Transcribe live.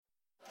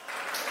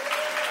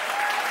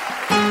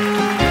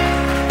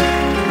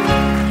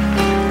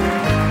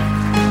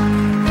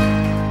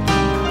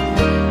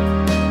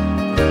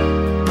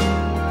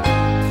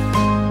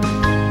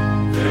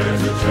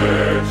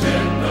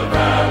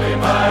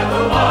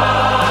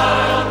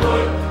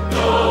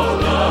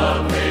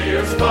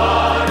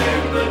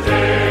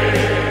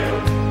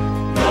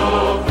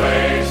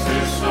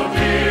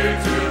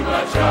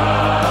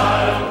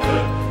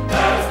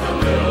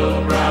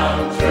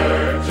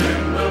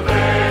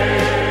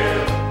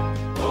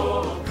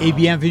Et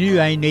bienvenue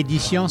à une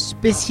édition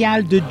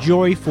spéciale de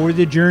Joy for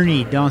the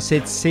Journey dans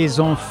cette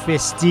saison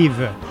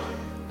festive.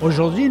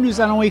 Aujourd'hui,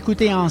 nous allons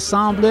écouter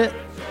ensemble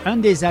un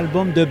des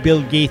albums de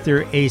Bill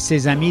Gaither et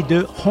ses amis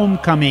de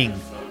Homecoming.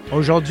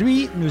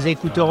 Aujourd'hui, nous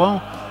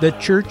écouterons The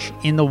Church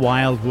in the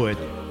Wildwood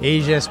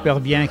et j'espère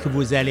bien que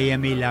vous allez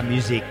aimer la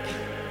musique.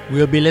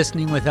 We'll be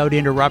listening without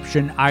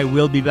interruption. I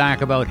will be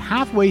back about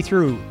halfway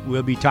through.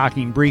 We'll be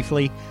talking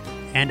briefly,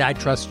 and I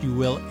trust you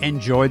will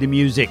enjoy the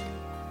music.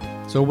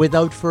 So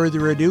without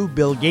further ado,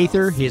 Bill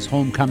Gaither, his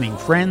Homecoming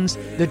friends,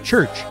 The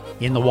Church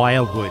in the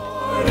Wildwood.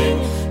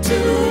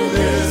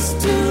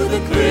 To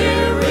the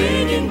clear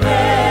ringing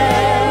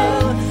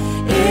bell,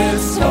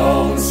 its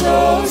tone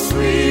so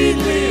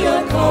sweetly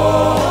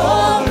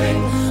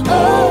a-calling.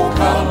 Oh,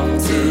 come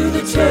to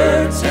the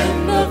church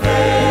in the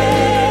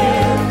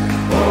vale.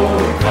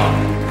 Oh,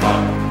 come,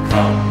 come,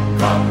 come,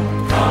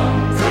 come,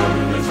 come to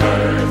the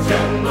church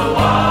in the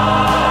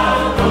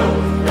wildwood.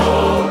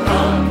 Oh,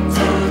 come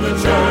to the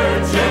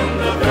church in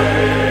the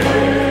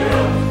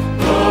vale.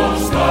 No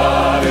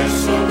spot is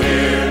so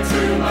dear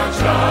to my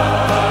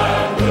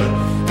childhood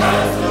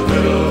as the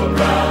little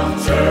brown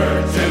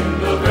church in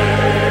the vale.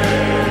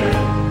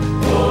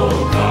 Oh,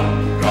 come,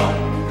 come,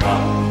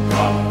 come,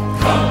 come,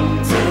 come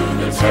to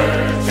the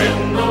church in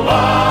the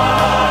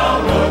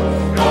wildwood.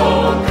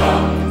 Oh,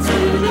 come to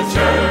the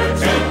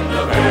church in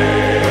the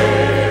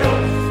vale.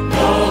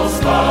 No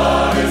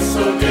spot is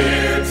so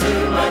dear to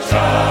my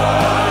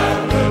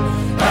childhood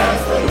as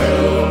the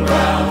little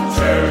brown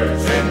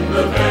church in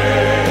the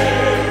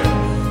vale.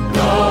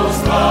 No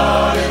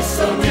spot is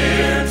so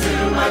dear to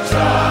my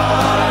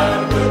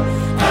childhood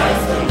as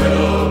the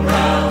little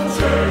brown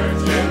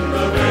church in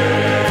the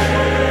vale.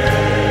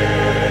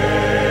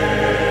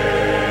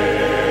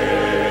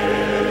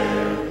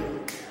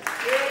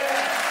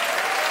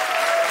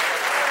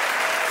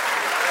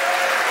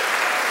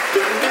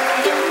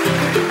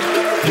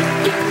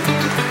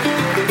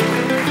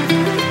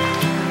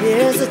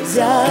 There's a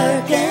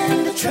dark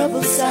and a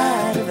troubled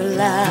side of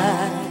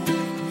life.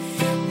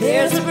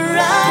 There's a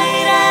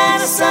bright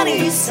and a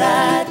sunny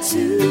side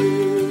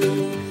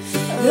too.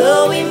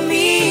 Though we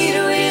meet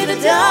with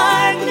the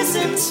darkness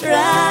and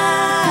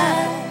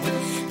strife,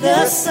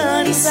 the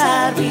sunny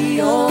side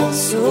we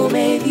also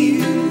may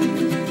view.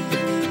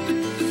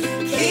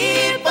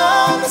 Keep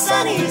on the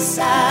sunny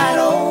side,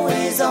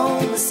 always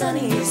on the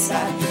sunny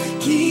side.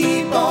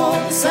 Keep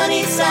on the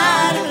sunny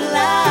side of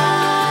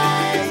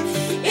life.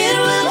 It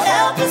will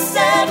help us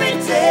every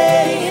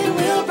day. It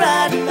will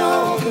brighten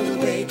all the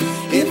way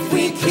if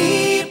we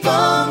keep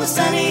on the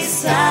sunny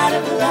side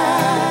of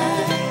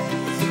life.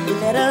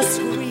 Let us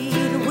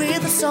greet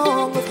with a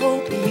song of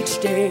hope each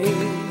day.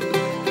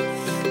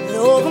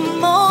 Though the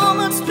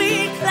moments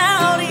be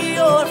cloudy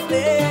or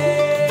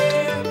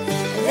fair,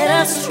 let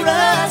us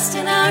trust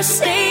in our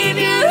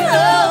Savior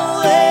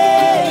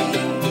always,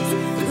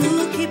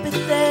 who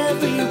keepeth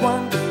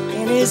everyone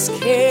in His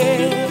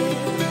care.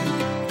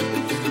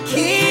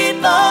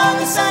 Keep on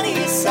the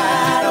sunny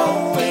side,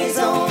 always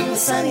on the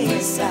sunny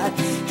side.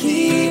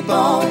 Keep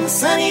on the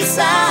sunny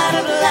side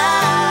of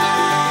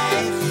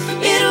life.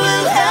 It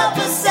will help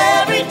us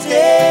every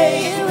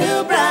day. It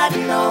will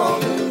brighten all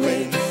the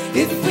way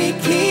if we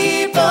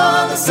keep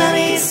on the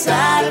sunny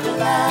side of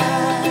life.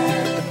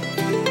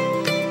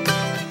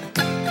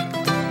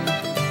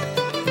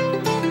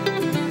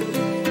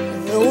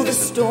 Though the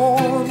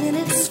storm in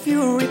its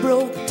fury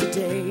broke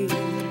today,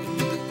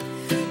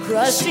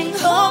 crushing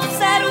hopes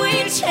that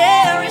we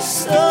cherish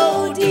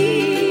so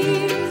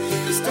dear,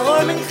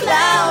 storm and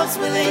clouds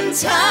will in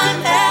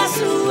time pass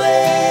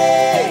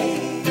away.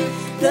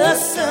 The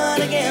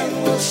sun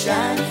again will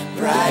shine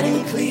bright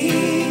and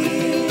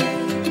clear.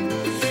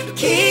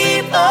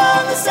 Keep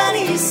on the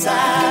sunny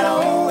side,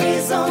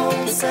 always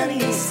on the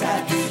sunny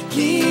side.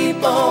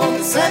 Keep on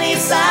the sunny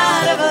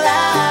side of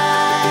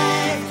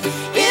life.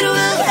 It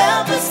will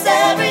help us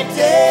every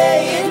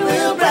day. It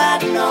will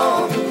brighten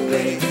all the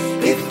way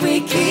if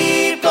we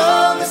keep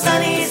on the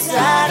sunny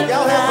side of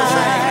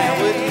life.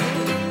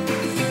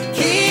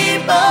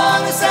 Keep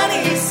on the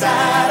sunny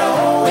side,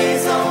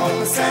 always on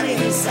the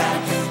sunny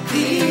side.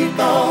 Keep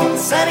on the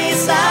sunny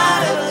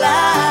side of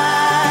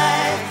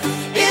life.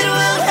 It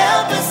will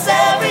help us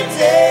every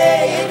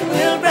day. It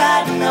will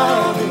brighten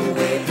all the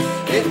way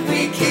if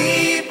we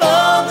keep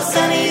on the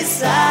sunny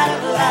side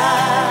of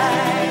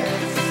life.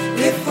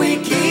 If we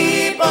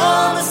keep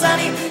on the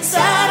sunny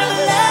side of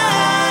life.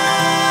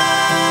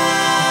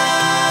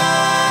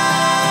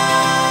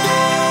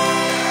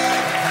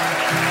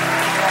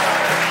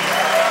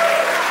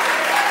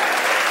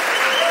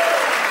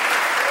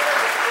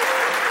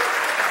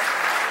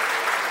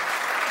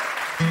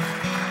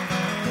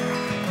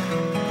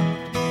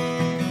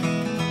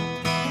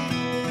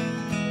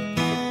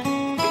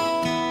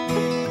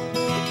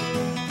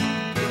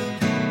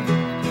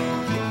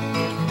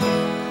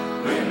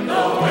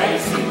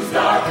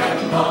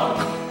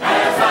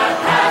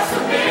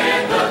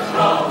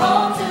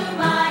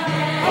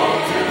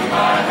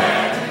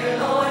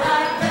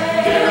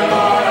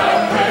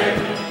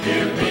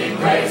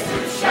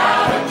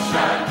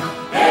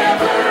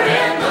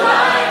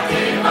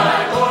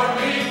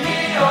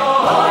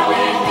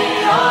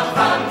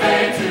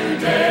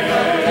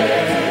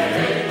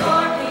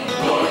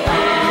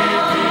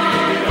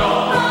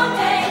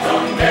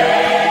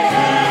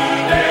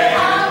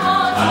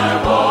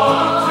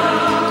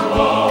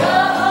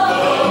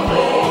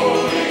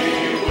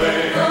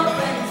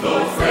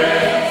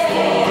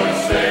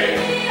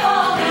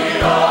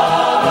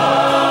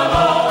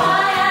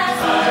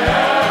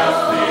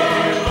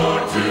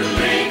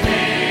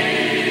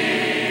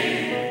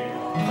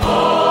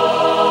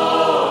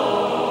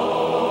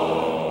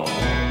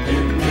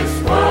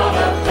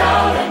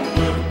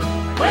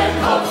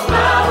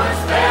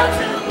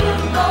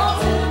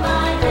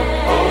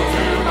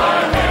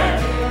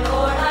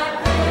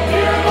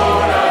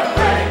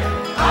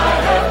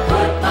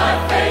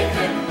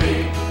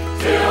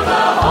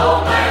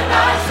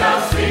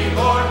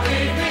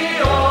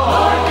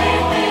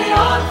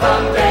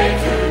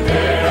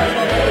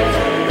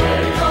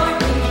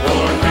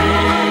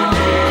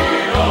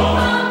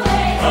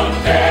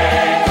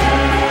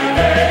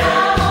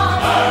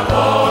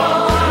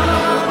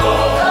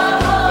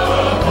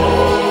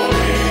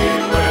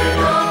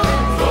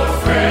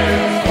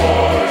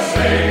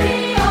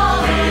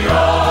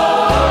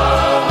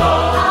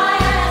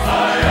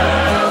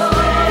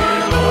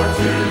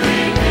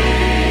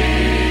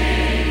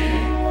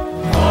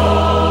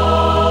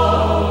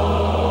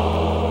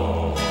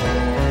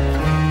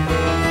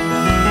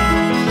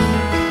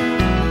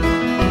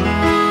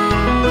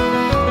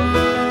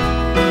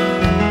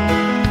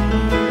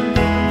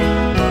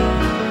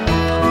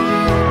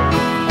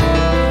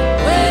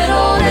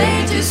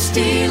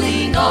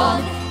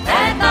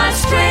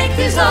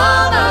 is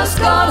almost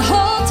gone.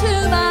 Hold to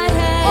my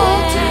hand.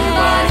 Hold to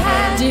my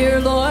hand. Dear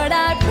Lord,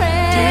 I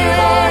pray. Dear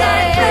Lord,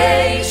 I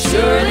pray.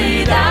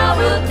 Surely thou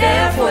wilt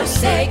never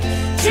forsake.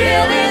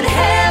 Till in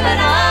heaven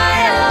I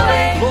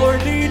await. Lord,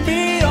 lead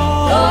me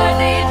on. Lord,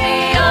 lead me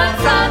on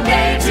from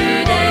day to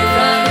day,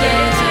 from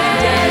day to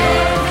day.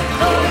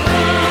 Lord,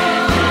 lead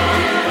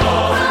me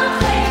on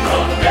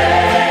from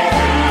day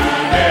to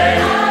day.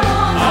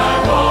 I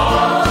want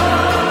to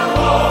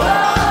walk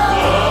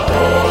the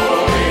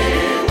holy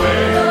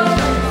way.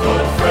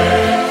 But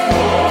friends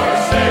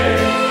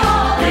forsake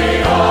me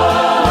all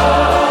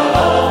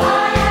alone.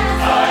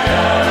 I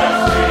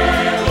ask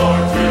thee,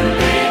 Lord, to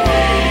lead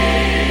me.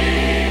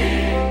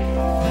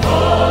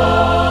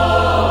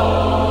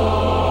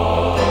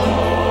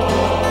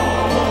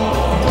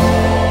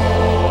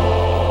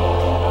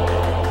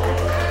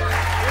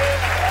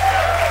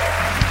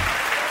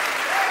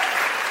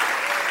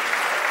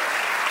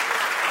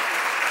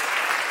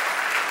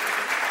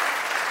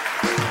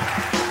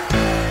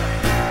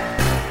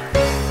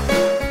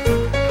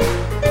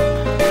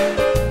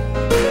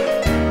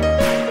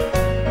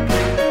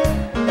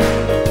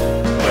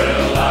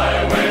 Well,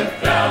 I went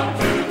down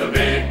to the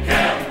big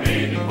camp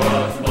meeting,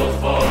 was most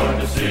for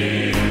to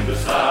see the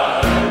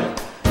sight.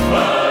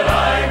 But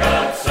I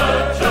got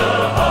such a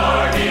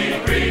hearty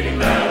greeting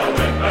that I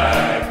went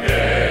back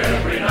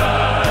every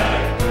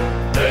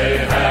night. They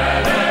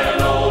had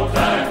an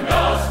old-time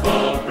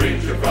gospel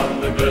preacher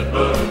from the good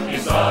book he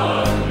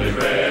solemnly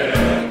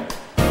read.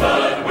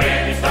 But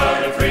when he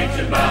started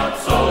preaching about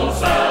soul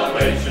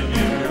salvation,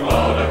 you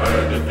ought to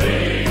heard the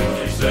things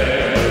he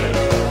said.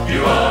 You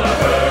ought to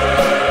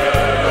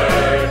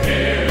heard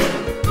him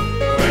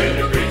when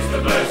he preached the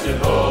blessed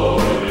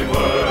holy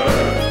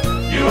word.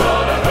 You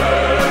ought to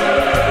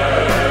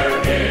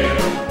heard him,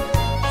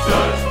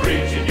 such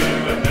preaching you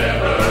have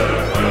never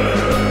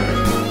heard.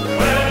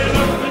 Well, he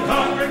looked the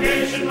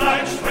congregation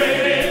like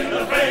straight in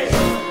the face,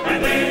 and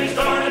then he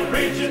started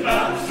preaching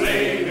about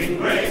saving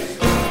grace.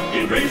 He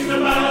preached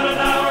about an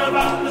hour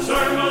about the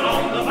Sermon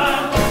on the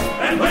Mount,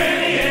 and when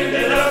he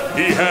ended up,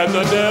 He had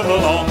the devil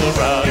on the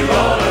route. you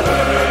ought to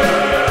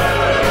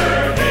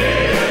heard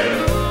him,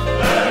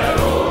 that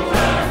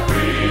old-time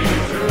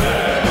preacher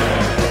man.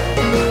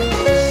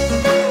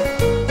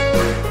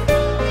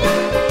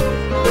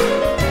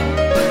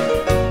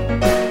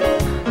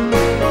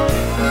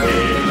 He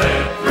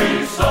led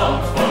 3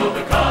 psalms for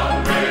the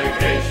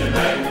congregation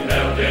and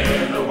knelt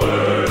in a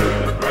word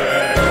of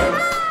prayer.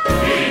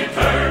 He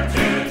turned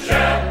to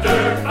chapter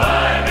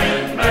 5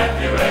 in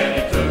Matthew and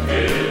he took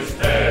his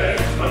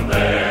text from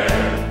there.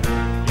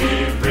 He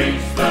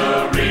preached the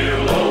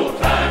real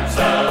old-time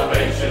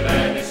salvation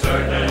and he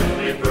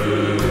certainly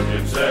proved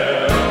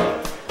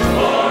himself.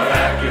 For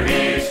after he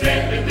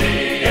extended the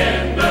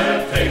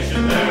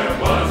invitation, there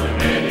wasn't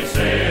many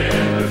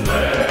sinners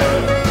left.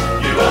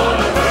 You ought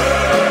to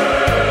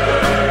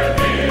heard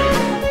him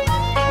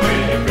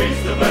when he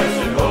preached the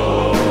blessed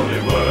holy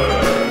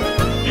word.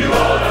 You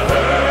ought to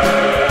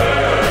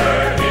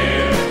heard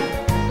him,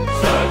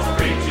 such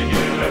preaching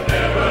you have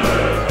never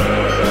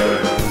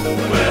heard.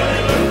 Well, he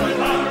looked the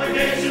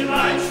congregation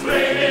like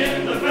straight in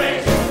the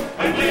face,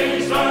 and then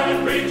he started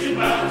preaching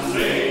about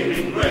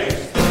saving grace.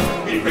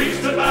 He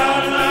preached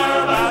about an hour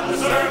about the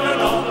Sermon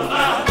on the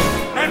Mount,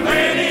 and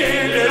when he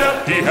ended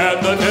up, He had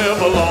the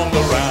devil on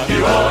the route.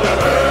 you ought to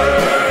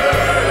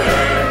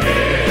heard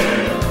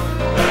him,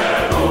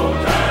 that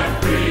old-time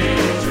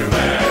preacher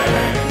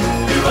man.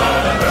 You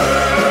ought to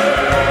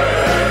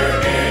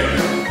heard him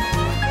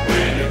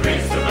when he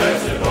preached the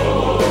blessed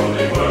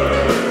holy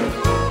word.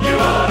 You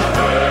ought to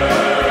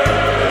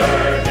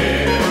heard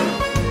him,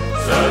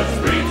 such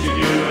preaching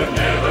you have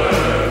never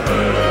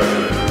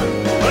heard.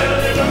 Well,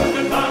 he looked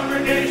the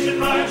congregation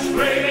right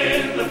straight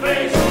in the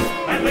face,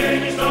 and when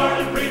he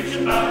started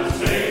preaching about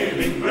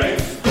saving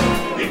grace,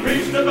 he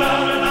preached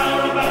about an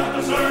hour about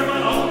the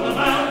Sermon on the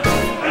Mount,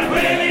 and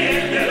when he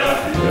ended up,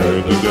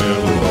 Had the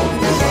devil on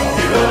the route.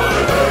 you ought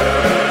to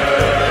heard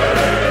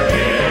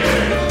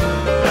him,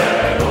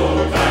 that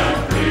old-time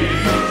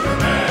preacher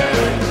man.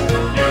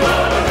 You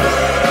ought to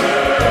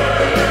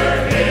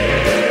heard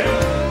him,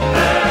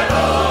 that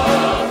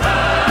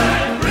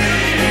old-time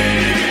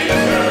preacher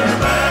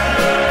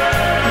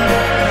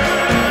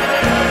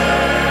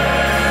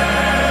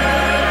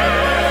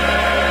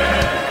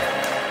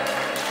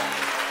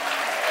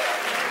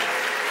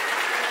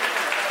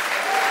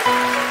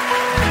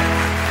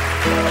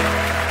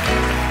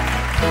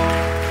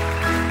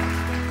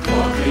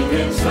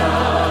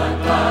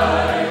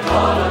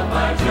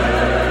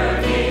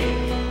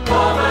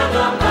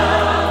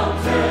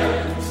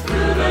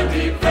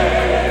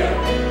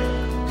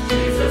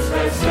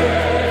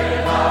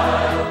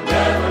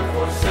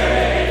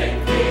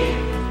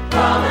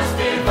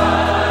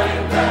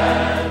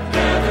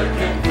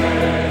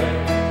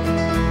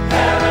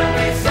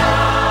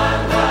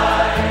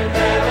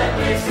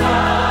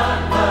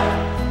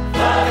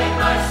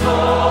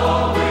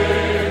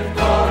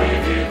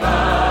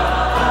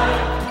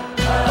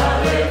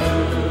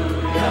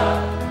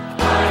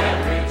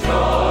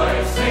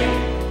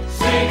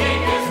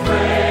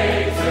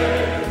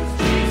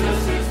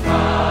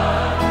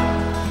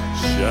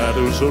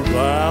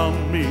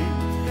around me,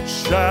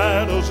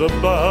 shadows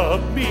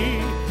above me,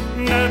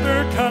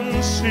 never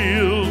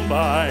conceal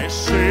my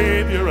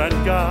Savior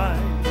and guide.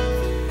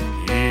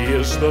 He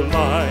is the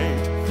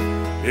light,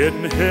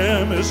 in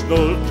Him is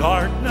no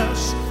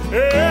darkness.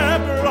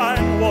 Ever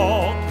I'm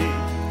walking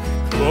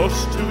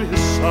close to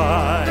His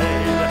side.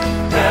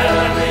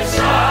 Heavenly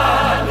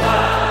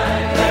sunlight,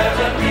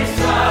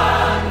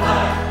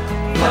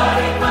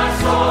 flooding my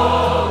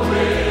soul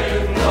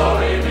with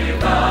glory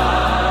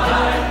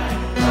divine.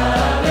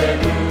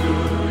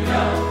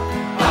 Hallelujah,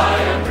 I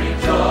am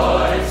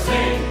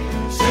rejoicing,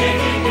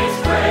 singing His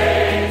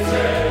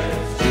praises.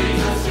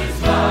 Jesus is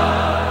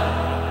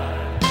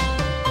mine.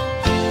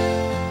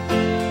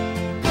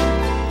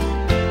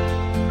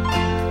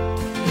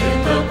 In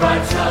the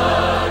bright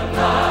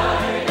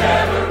sunlight,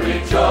 ever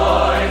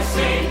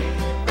rejoicing,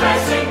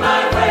 pressing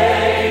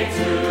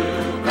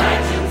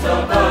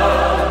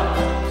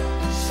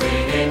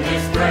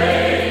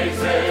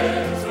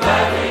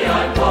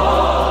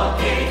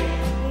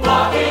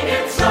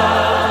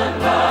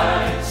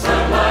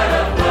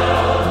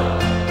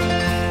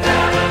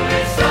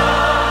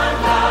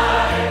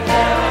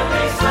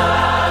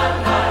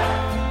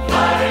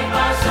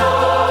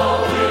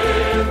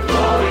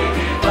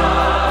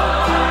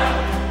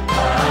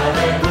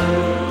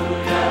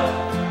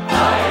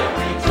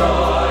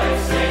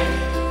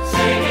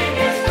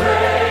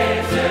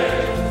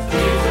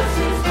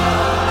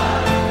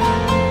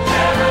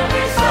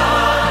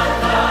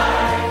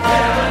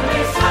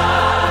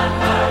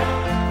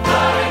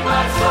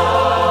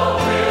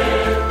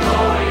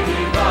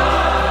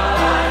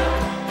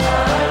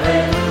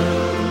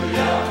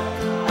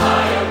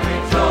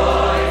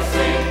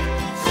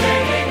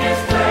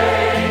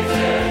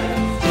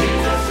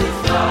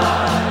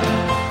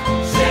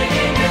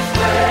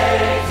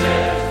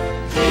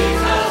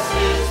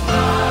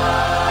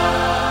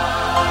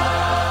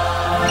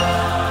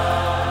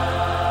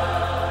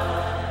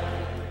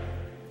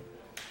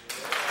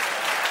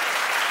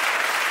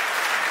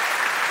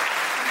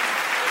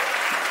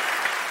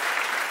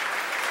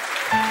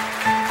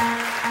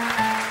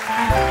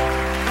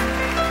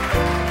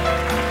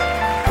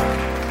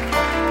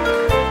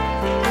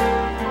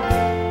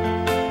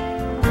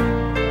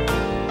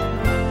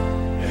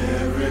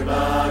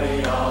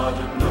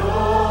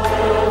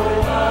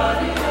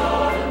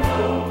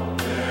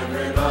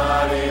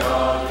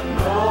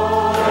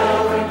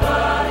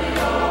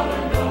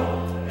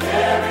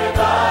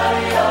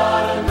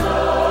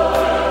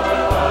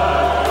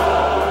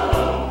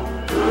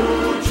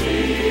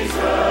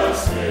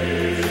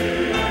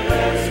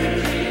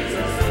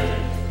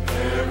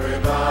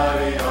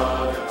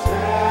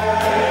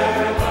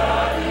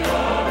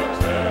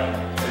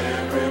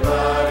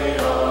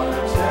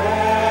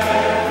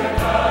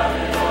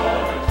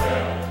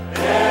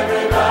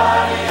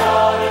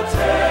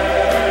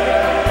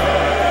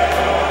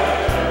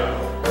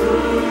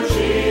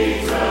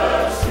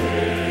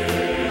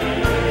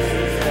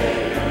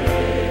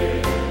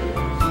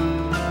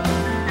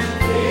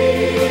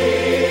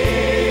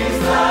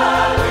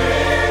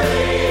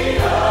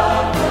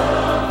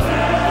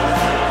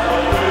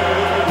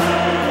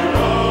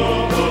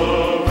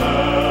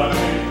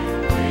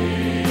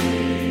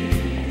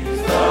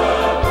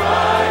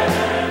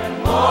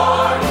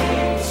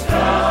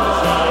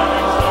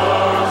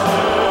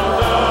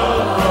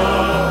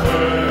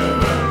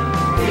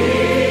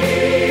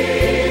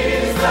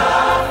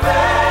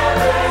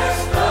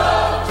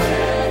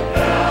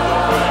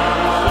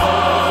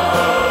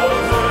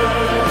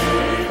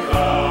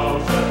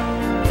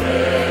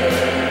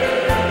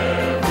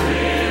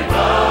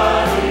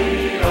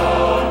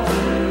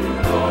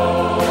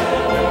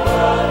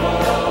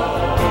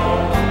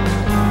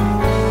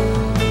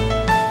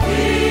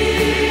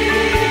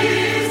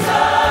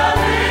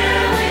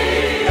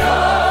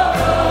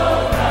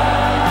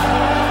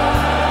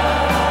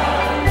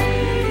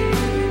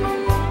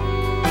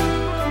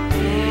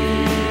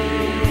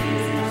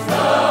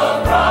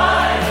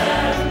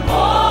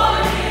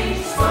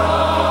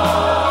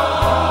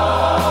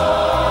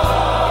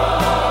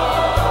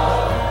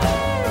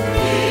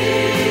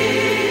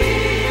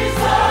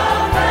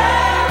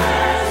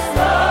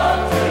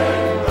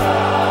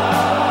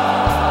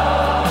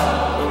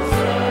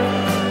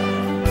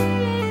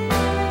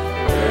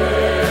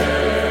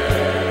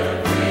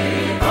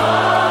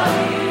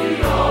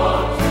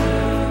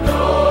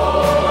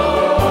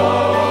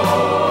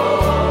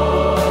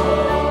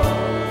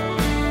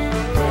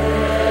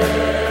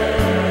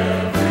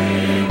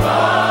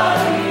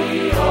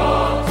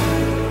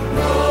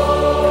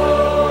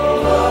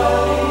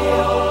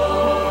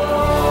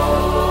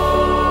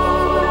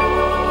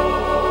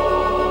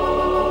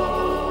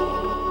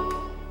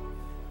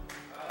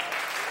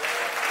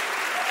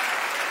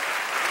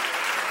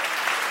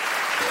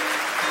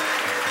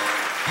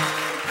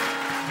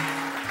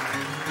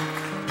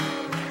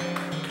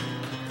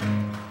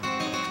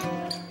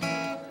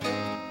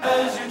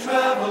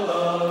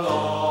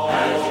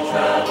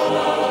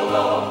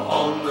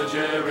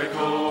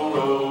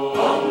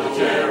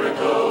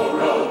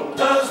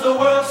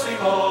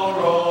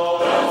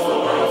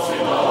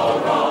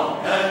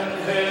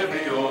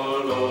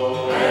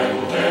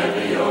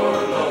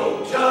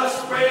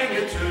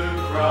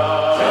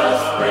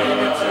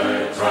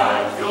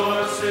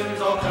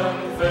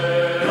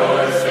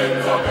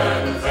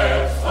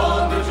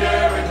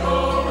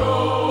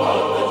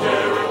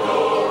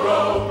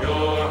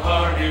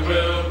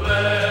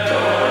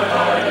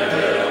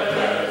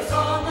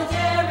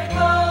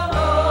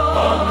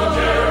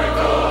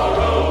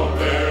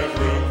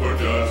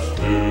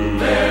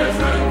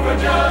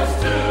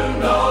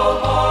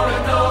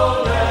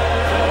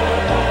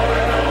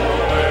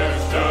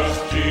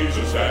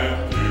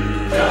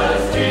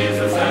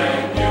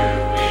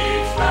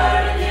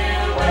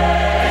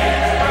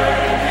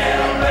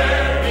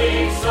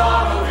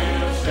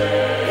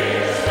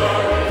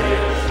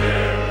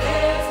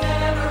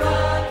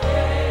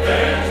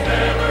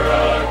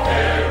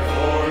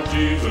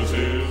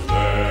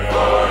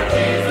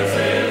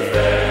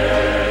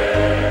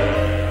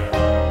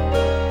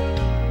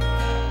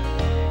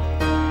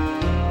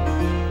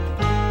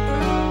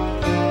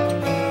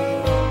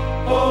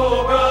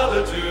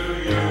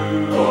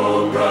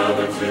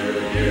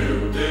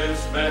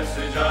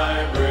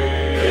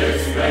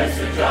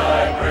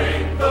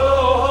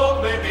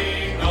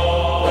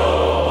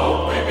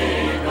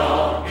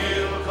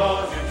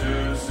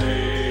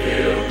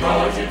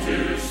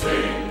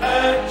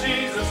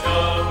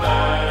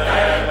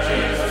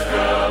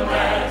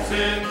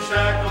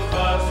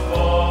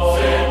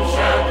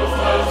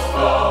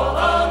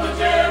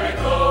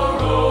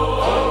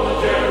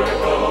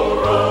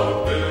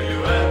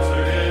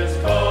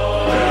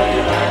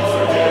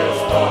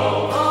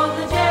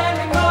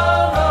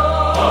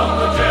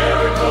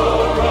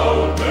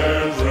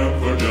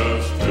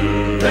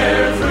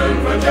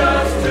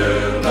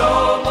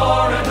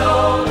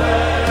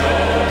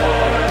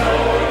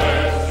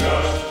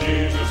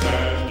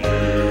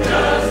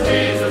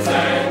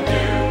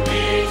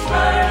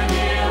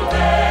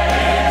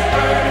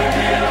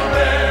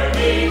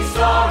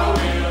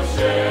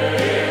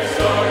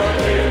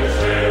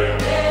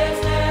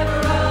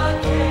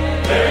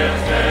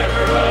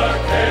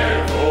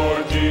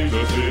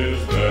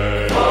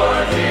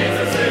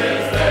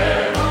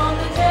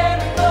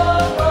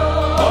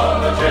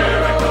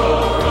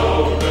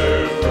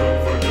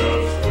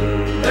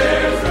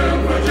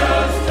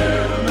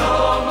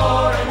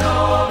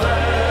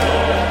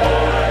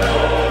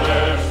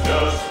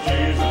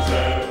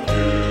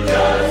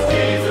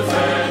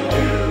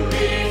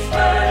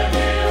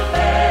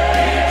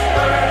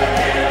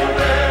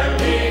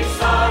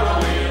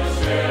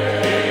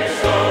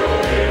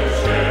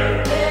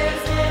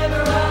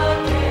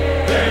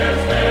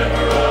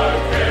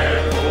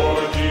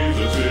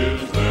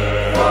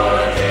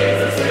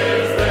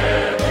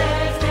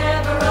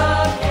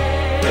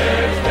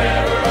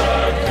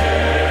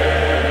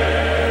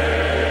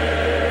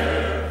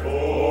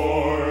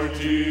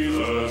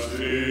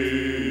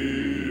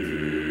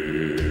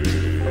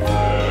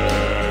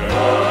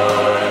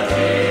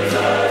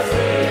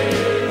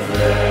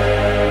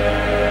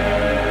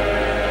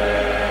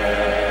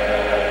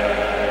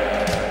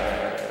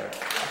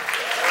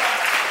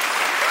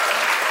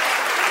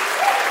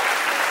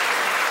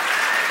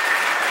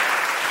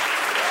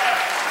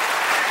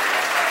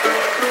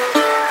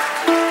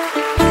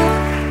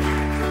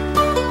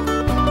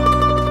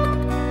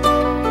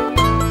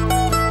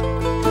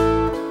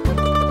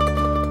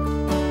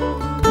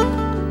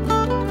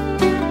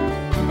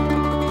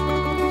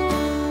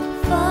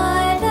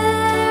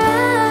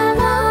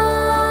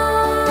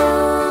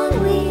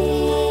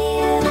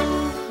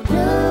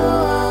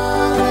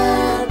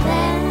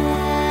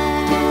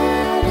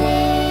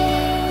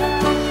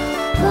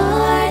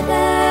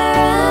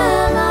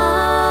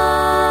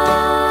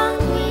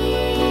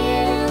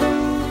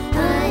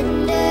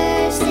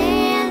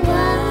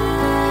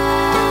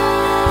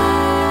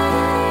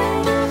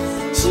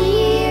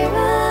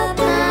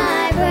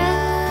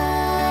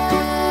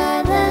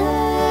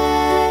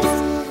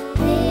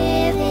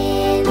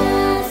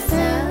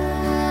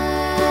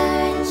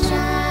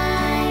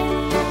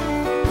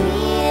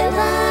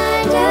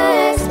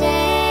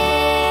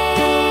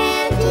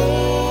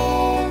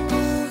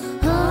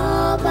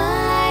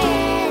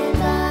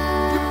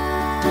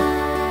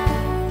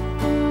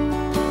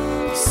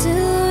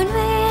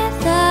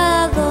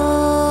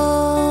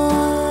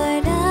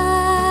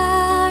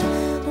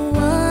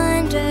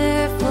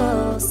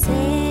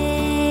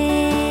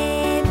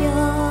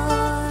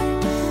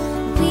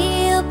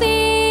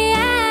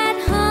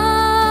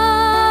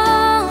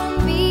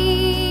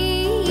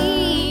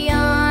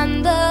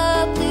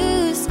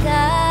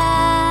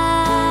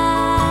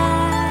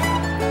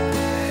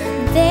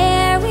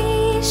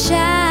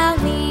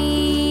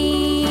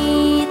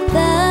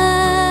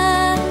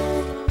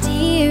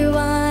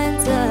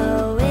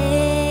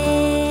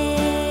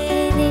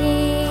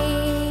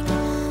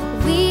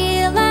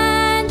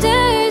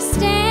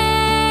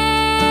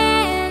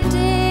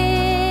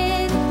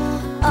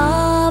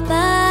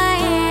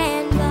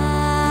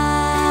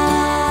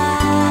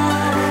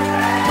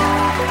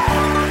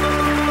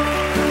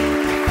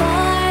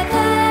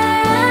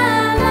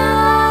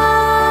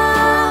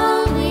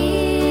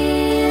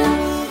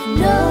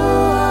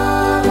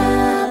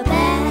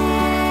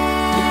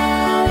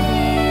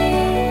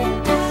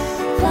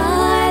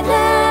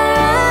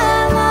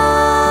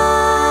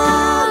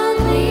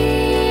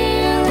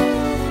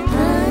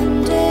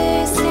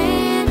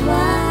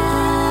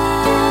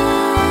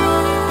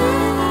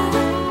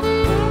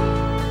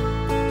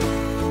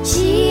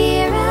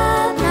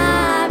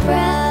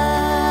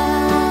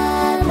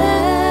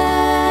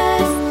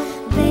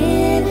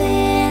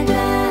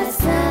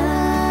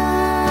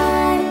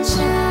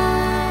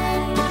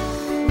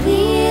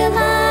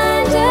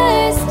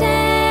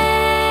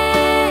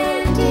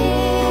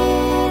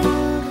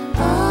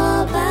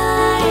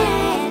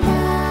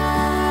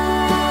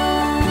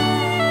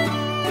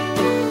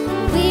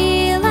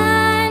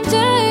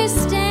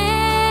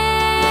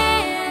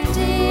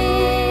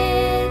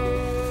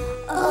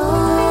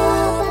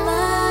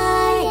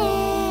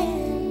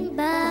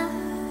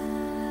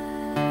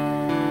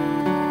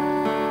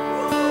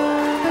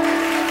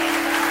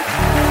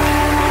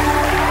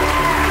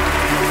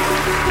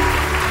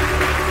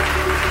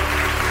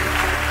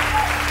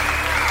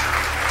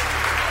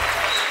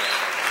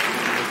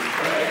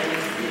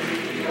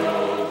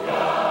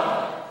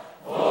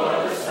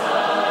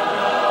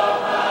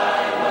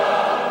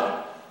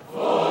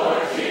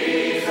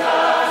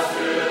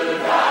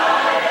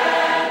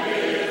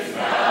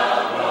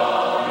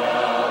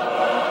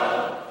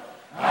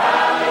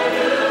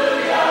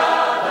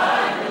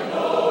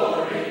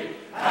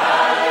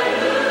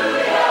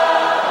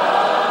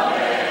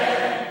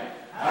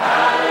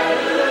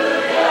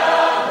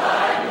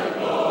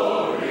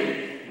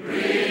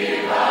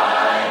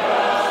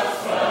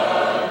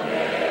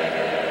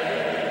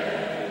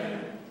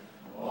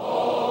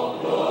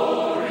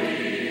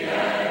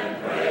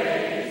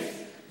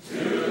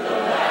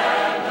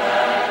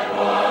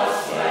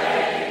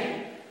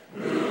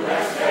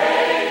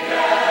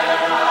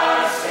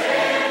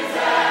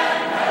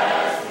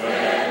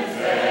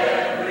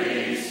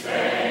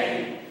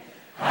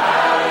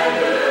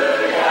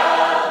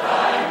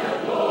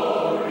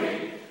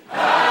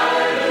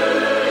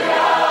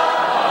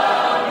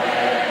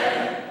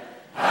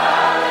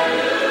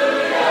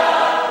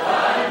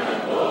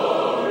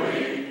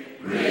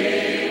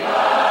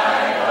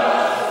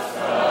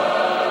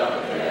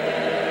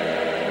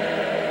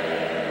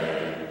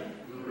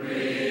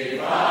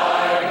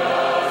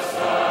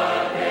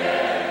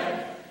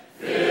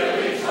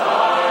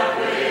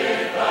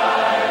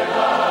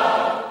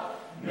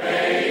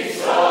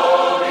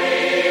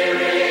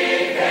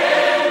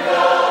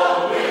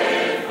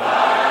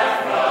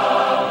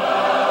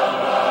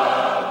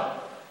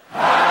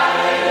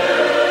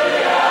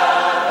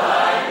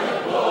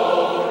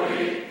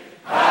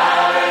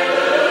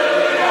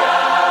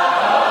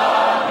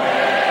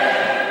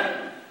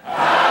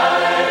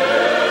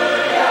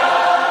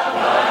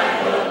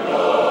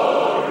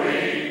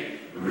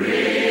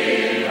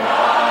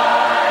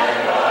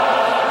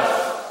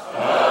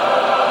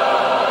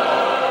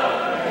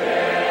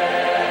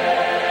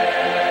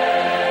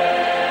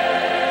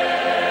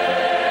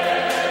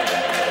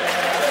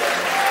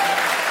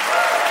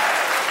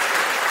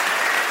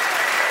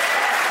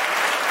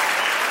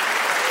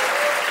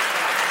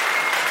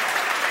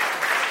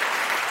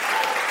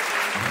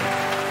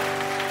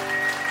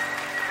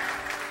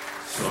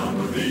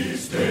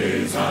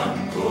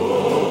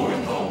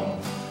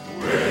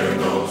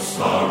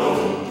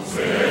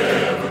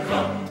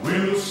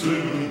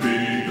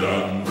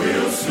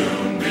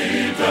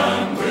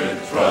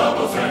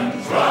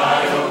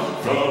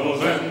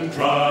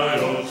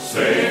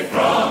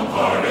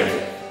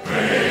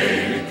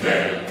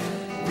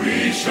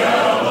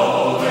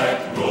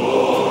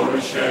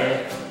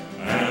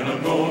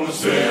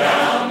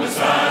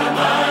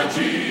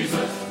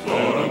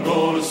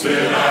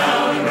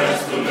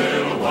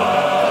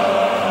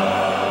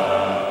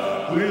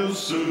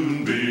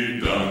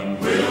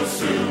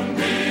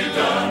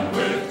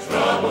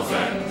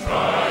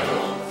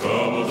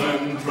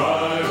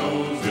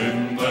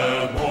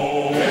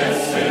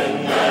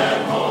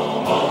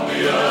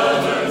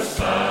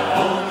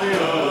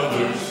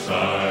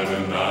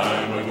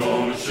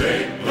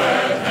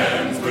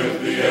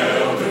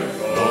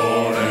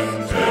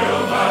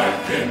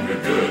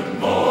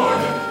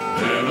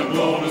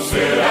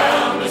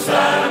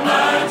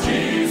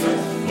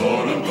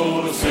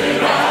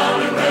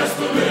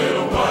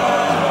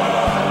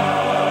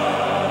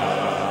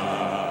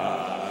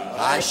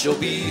I shall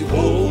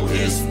behold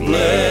his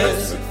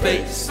blessed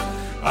face.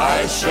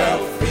 I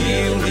shall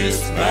feel his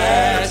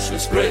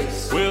matchless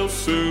grace. We'll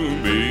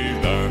soon be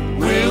done.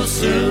 We'll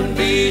soon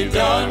be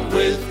done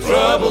with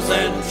troubles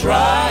and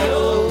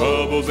trials.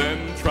 Troubles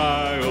and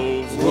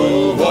trials.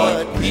 Oh,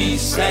 what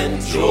peace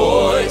and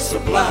joy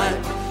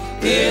sublime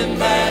in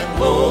that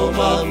home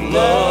of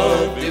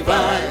love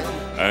divine.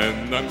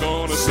 And I'm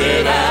gonna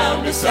sit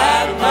down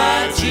beside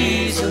my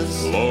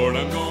Jesus. Lord,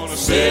 I'm gonna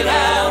sit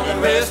down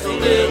and rest a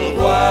little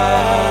while.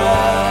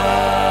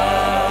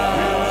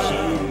 We'll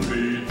soon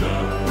be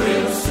done.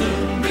 We'll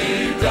soon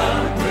be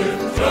done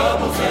with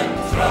troubles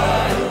and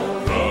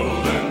trials.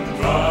 Troubles and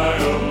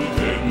trials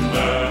in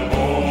that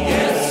home.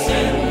 Yes,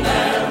 in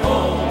that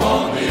home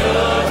on the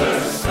other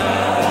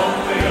side. On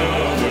the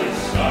other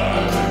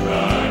side.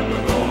 And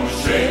I'm gonna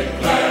Shake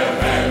their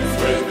hands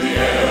with the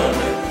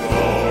elders.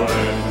 Lord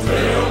and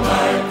Tell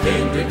my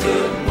King a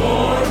good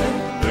morning.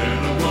 then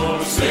I'm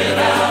gonna Sit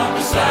down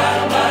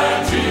beside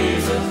my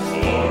Jesus.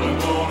 Lord, I'm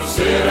gonna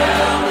Sit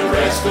down and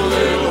rest a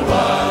little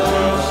while.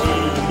 We'll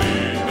soon be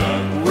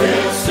done.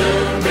 We'll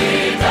soon be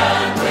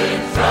done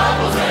with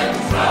troubles and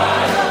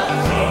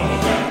trials.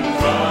 Troubles and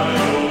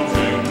trials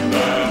in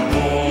that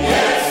home.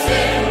 Yes,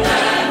 in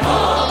that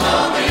home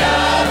on the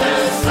other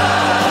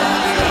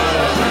side.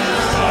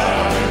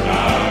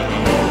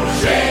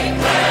 Shake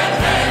their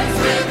hands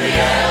with the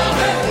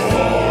elders.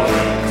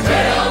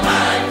 Tell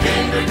my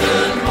King a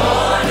good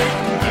morning.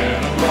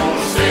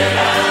 Sit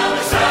down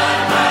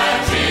beside my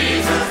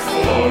Jesus.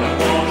 Lord, I'm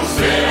gonna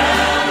Sit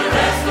down and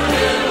rest a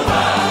little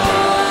while.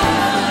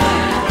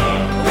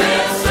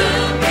 We'll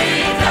soon be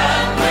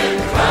done with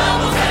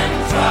troubles and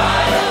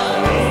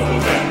trials.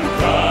 troubles and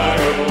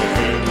trials in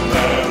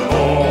that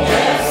home.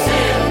 Yes,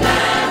 in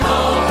that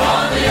home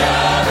on the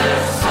other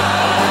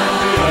side.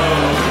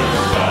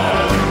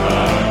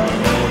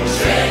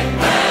 Shake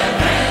their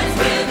hands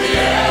with the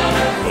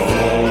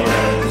elders.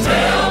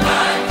 Tell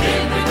my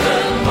King a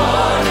good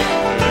morning.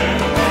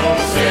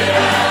 Sit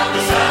down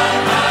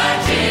beside my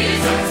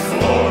Jesus.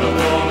 Lord, I'm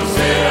gonna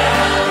Sit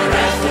down and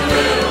rest a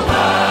little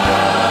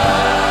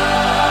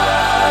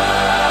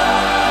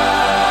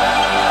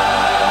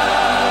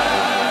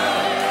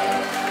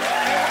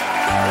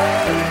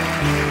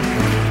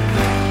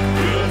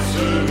We'll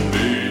soon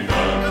be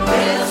done. We'll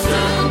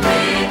soon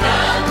be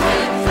done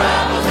with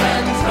troubles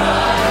and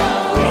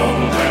trials.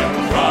 Troubles and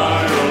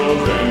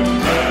trials in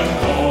that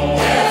home.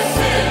 Yes,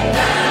 in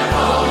that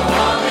home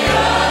on the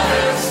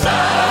other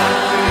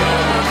side.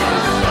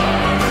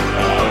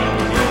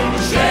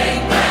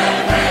 Shake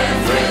their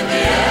hands with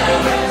the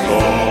elders.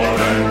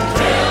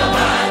 Tell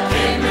my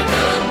King a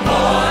good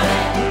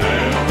morning.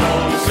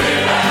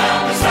 Sit down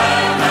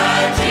beside my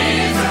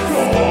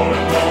Jesus.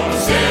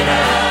 Sit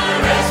down and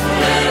rest a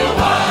little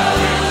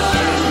while.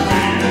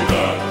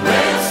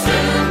 We'll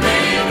soon be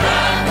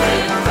done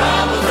with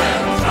troubles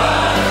and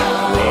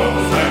trials.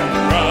 Troubles and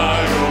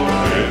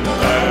trials in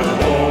that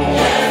home.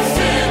 Yes,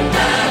 in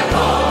that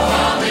home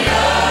on the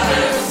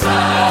other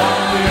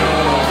side.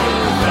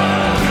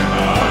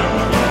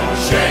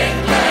 Shake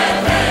their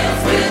hands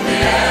with the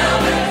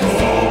elders.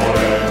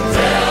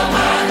 Tell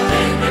my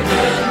King a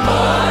good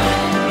morning.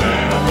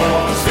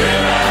 Sit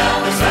down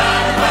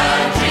beside my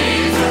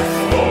Jesus.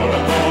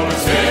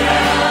 Sit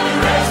down and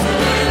rest a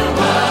little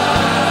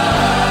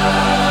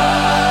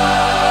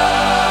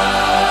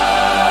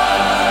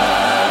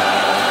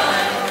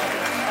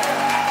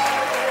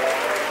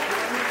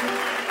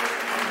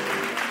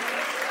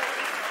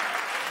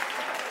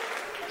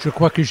Je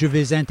crois que je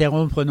vais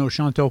interrompre nos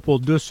chanteurs pour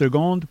 2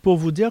 secondes pour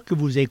vous dire que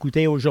vous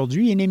écoutez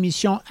aujourd'hui une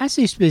émission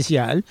assez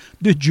spéciale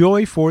de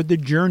Joy for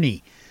the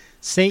Journey.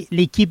 C'est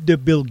l'équipe de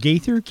Bill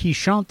Gaither qui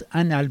chante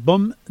un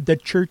album The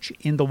Church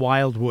in the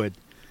Wildwood.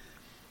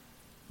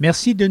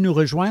 Merci de nous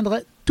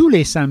rejoindre tous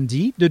les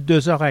samedis de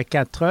 2h à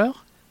 4h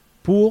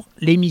pour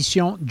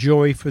l'émission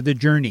Joy for the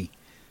Journey.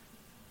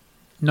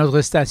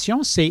 Notre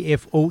station, c'est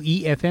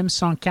FOI-FM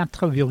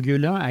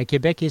 104,1 à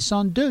Québec et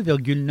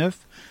 102,9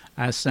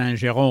 à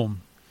Saint-Jérôme.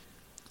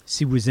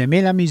 Si vous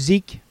aimez la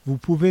musique, vous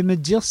pouvez me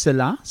dire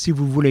cela. Si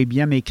vous voulez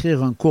bien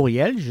m'écrire un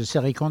courriel, je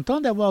serai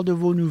content d'avoir de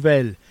vos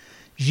nouvelles.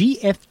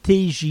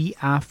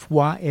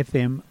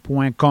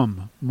 JFTJ@foifm.com,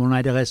 mon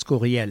adresse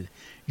courriel.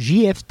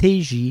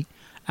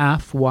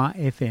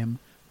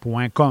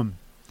 JFTJ@foifm.com.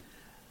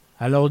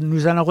 Alors,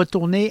 nous allons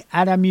retourner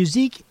à la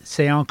musique.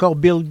 C'est encore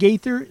Bill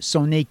Gaither,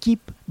 son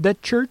équipe The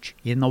Church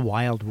in the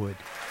Wildwood.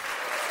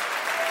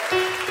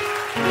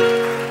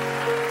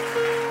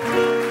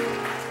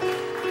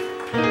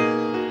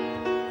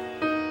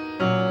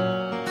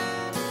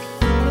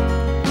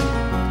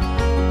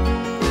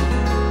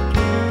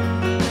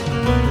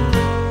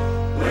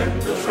 When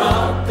the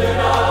trumpet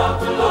of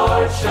the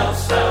Lord shall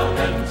sound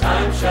and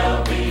time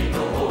shall be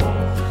no more,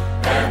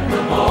 and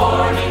the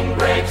morning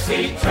breaks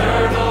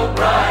eternal,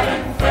 bright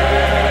and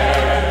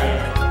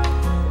fair,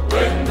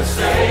 when the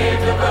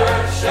saved of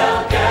earth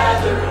shall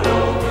gather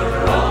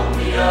over on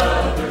the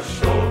other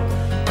shore,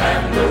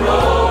 and the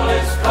roll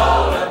is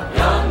called up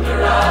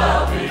yonder,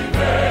 I'll be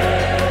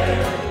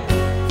there.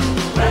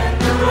 When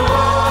the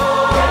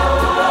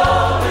roll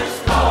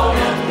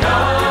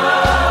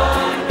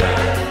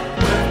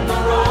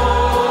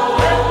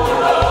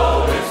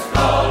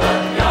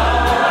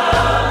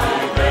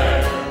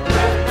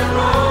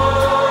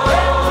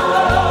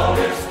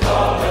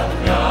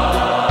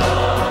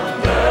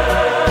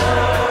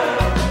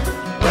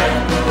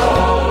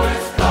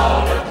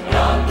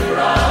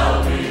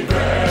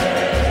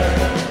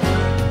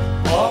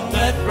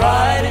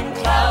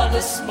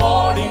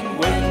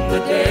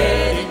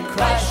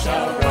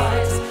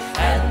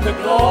the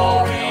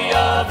glory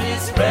of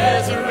his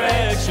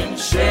resurrection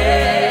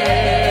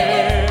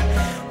share.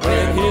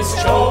 When his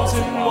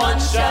chosen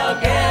ones shall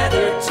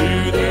gather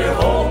to their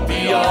home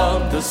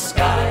beyond the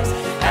skies,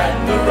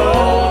 and the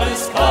roll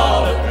is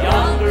called up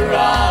yonder,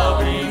 I'll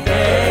be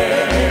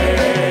there.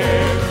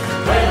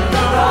 When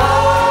the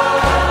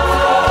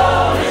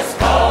roll is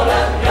called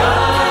up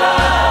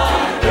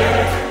yonder,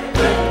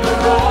 when the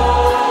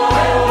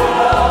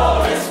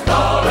roll is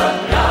called up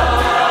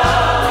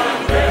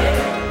yonder,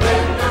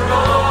 when the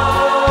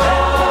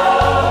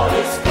roll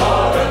is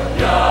called up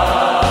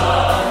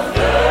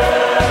yonder,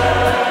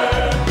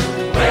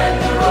 when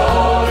the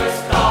roll is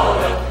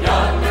called up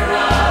yonder,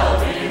 I'll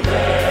be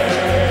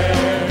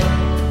there.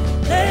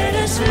 Let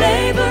us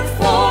labor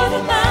for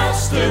the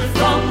Master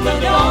from the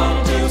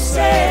dawn to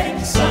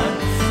setting sun.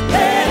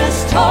 Let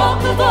us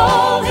talk of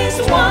all his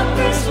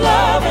wondrous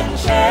love and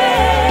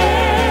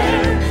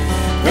share.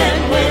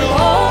 Then when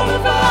all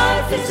of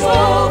life is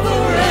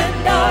over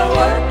and our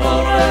work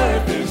on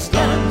earth is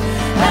done,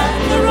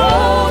 and the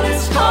roll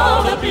is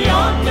called up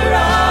yonder,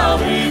 I'll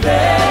be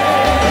there.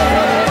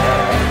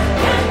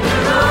 When the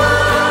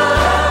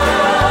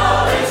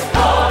roll is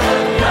called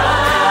up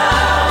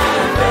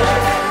yonder,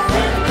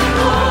 when the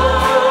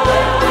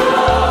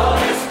roll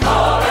is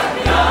called up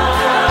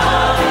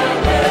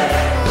yonder,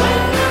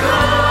 when the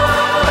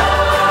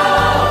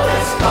roll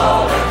is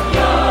called up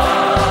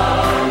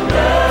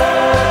yonder,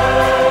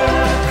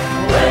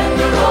 when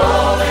the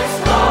roll is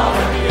called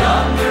up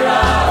yonder,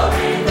 I'll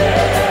be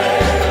there.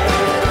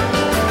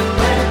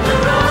 When the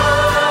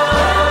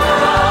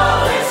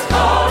roll is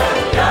called up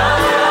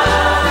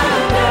yonder,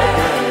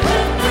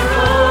 when the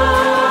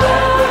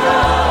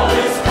roll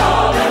is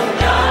called up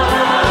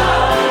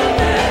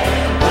yonder,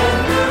 when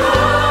the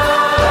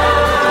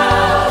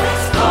roll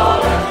is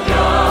called up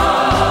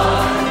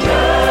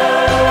yonder,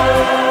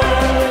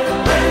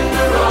 when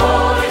the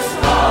roll is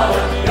called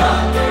up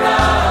yonder,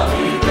 I'll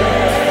be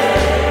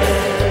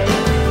there.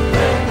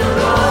 When the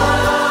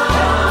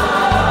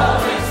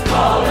roll is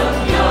called up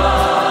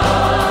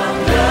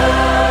yonder,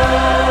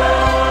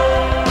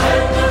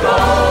 when the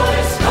roll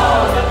is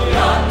called up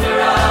yonder,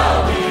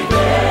 I'll be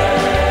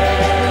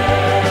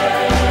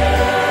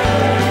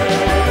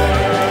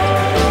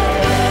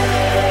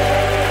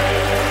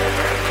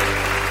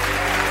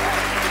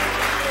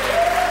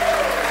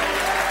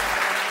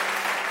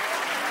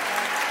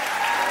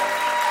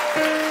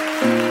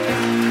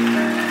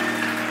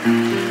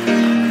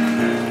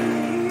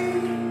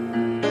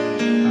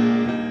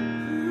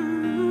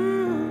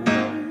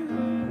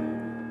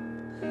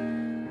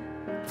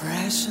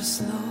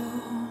Precious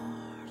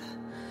Lord,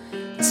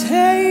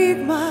 take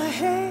my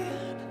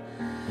hand,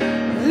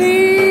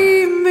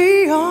 lead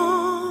me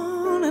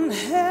on and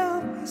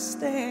help me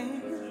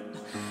stand.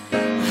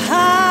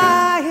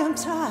 I am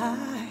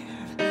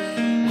tired,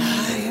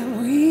 I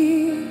am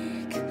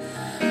weak,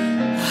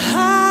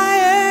 I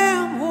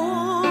am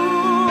worn.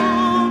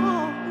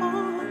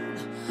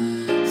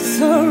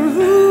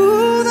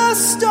 Through the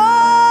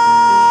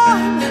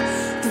storm,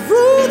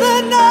 through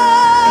the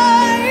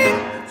night,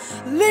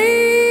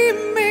 lead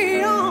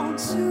me on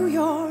to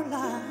your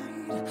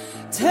light.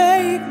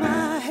 Take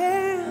my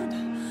hand,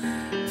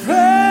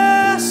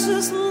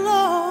 precious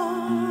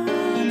Lord,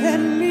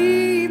 and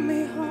lead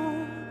me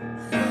home.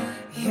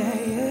 Yeah,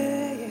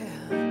 yeah,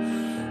 yeah.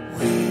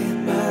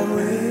 When my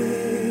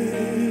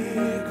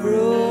way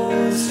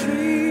grows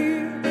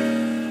drear,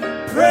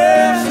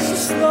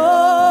 precious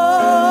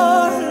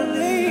Lord,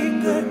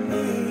 linger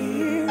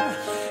near.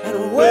 And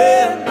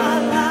when my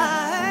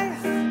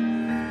life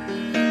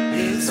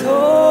is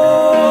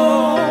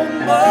almost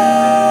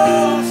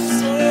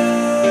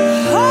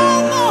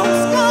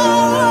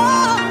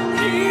gone,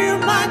 hear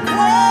my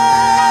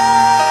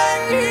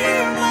cry,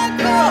 hear my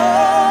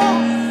call.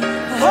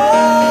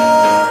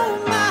 Hold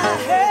my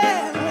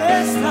hand,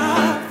 lest I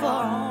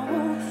fall.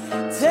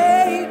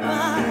 Take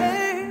my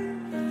hand,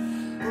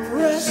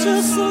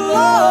 precious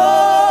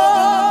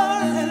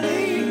Lord, and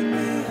lead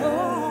me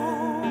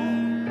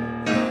home.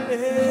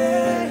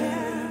 Yeah.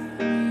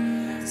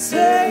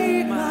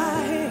 Take my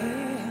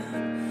hand,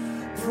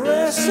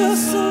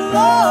 precious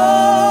Lord,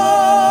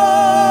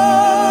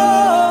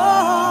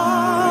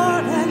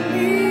 and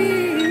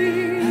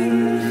lead,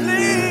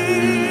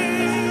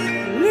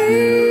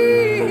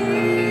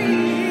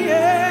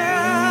 yeah.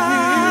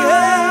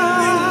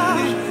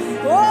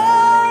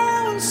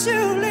 Won't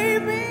you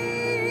lead me?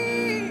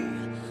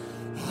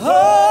 Oh,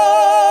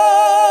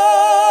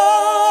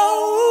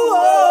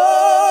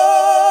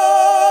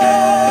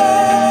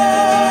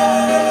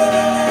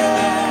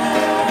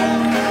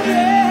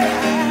 yeah.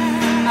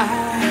 I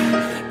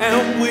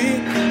am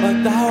weak,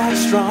 but thou art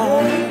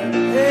strong.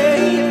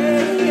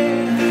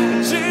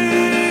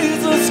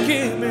 Jesus,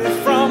 keep me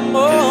from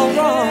all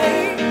wrong,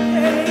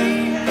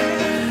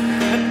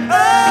 and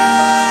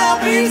I'll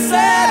be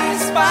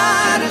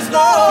satisfied as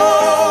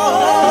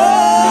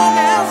long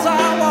as I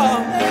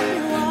walk.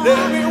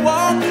 Let me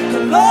walk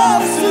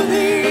close to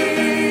thee.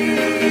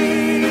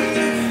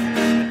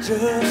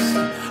 Just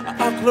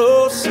a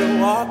closer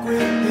walk with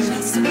thee.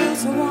 Just a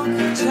closer walk,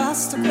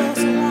 just a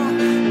closer walk.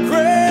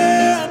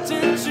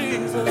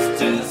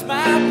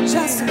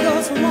 Just to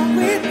go to walk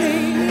with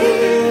me.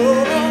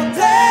 Oh,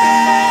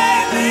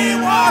 daily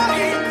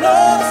walking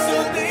close to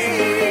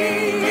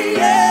thee.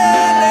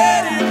 Yeah,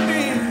 let it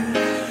be.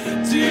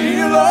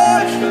 Dear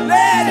Lord,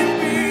 let it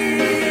be.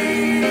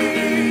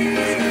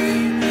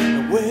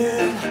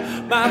 Well,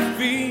 my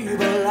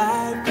feeble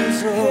life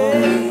is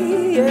over.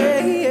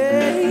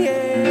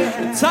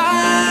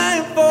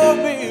 Time for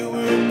me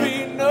will be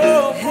no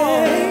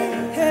more.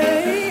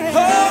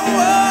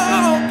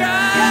 Oh,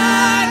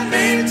 guide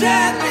me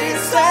gently,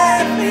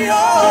 set me on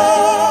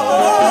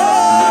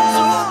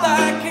to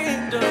thy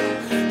kingdom,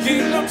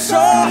 kingdom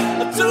shore,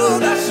 to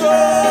thy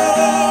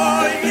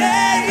shore.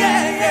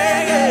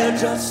 Yeah.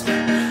 Just a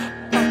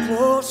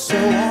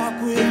closer walk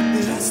with me.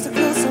 Just a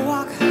closer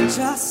walk,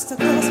 just a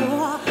closer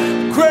walk.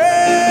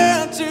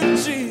 Granted,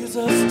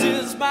 Jesus,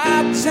 'tis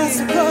my plea.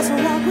 Just a closer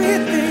walk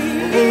with me.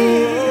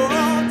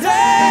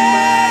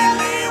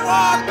 Daily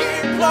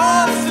walking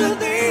close to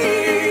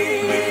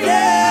thee.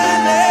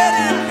 Yeah, let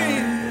it be.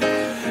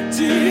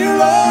 Dear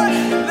Lord,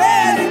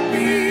 let it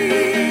be.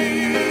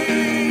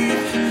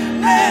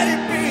 Let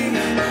it be.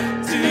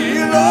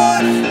 Dear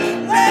Lord,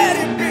 let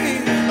it be.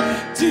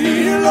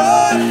 Dear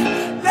Lord,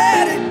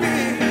 let it be.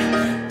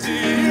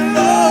 Dear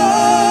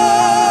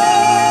Lord,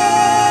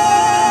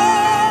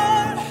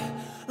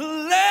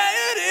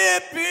 let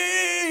it be.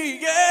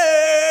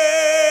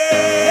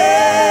 Yeah.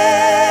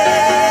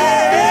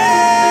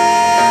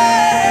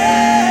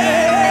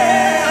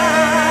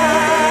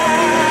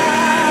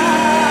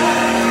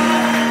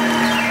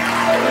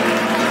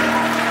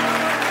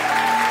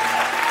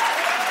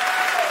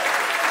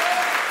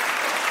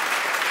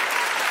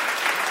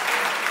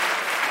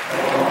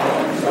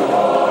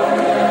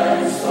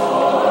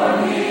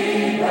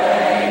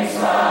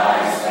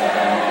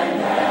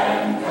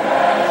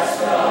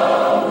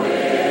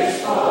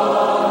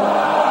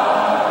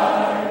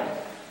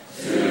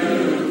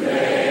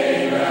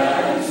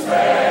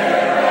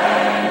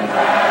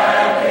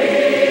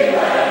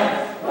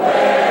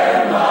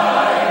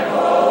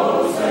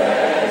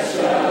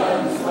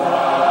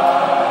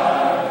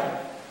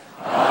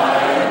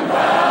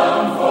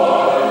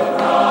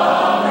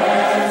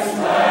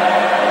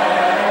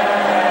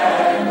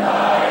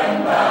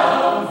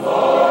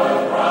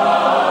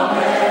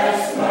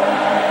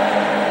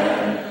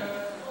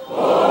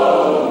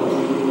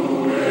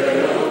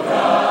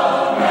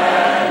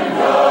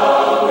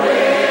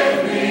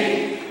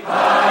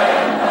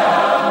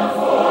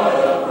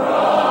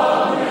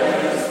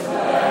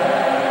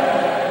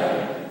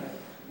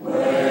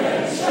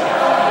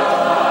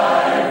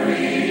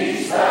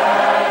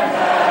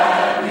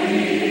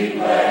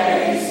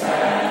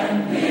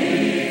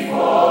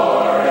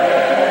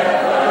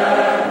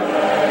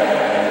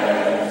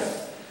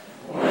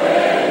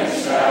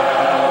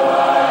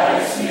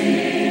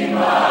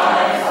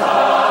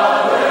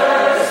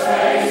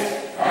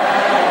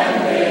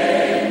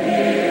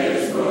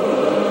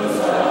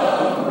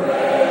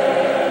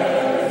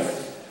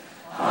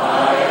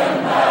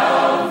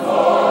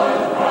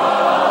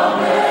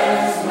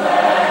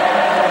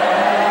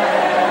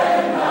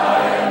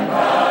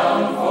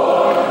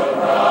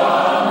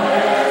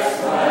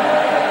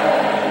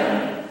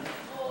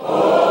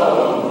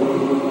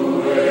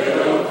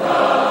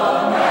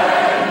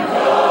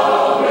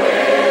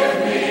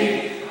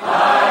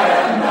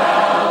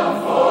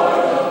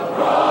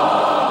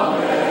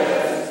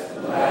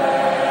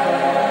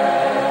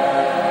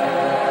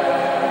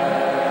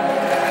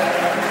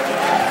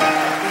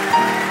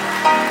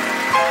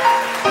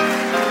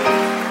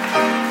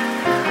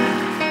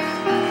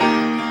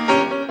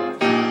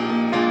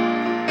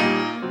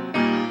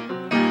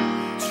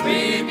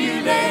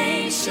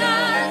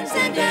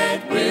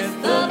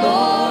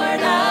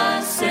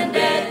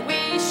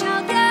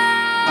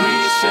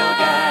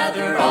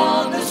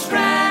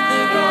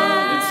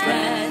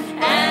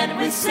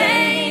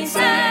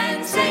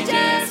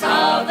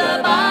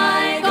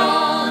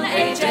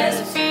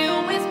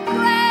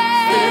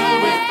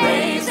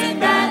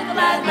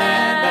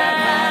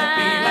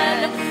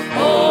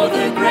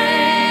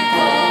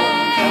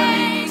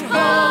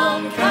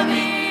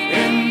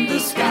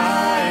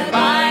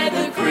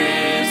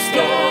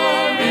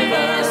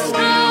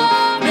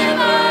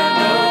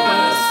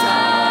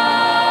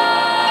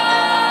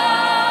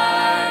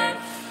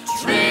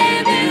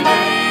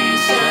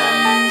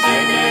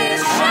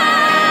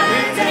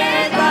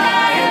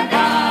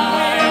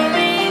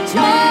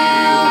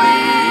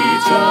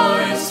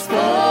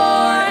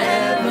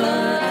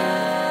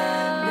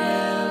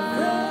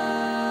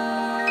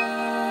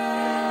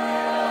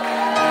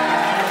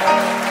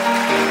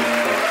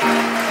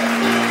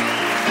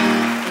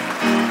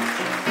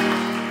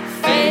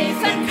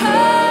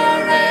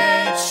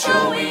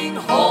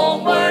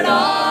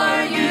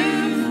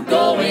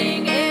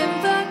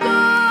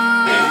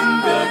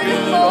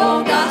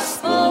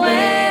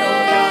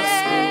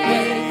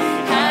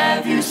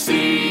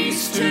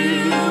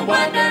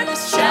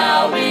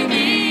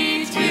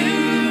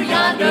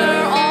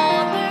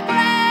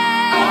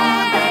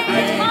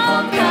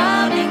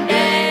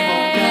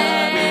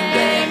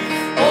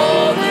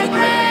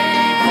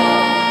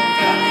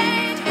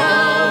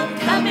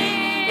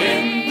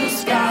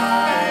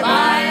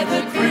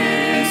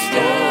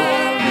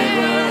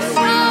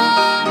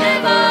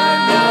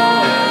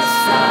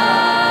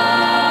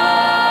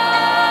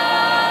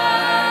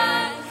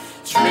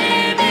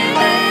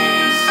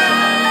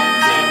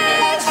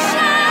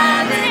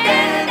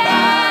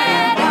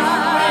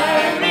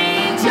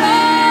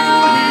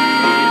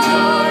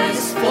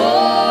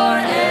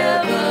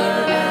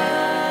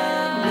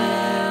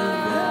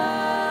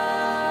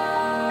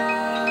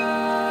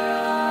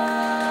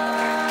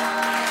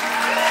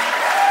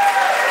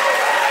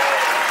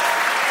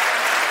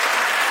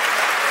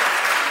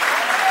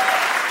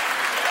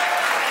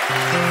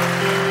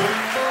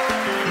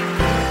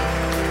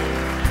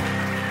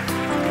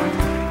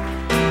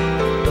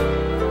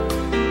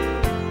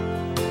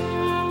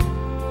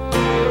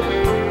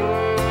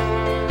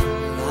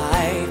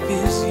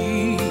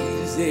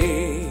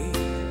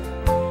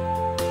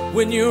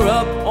 when you're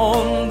up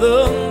on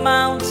the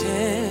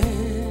mountain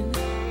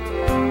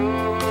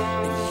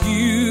and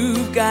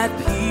you've got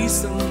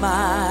peace of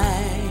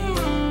mind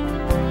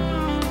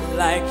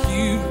like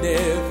you've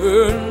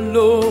never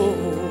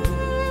known.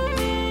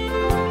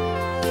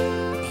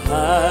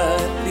 But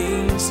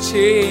things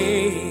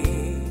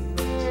change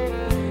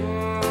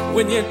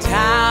when you're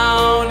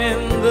down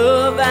in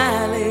the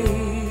valley.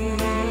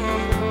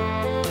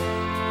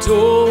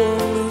 Don't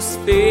lose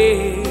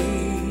faith,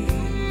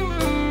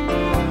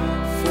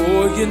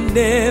 for you're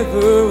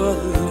never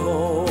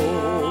alone.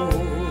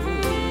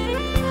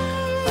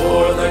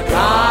 For the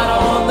God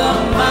on the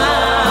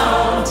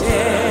mountain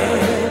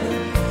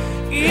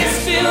is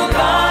still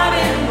God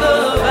in the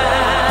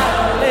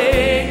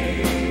valley.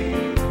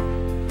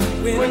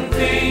 When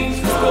things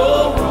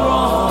go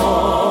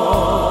wrong,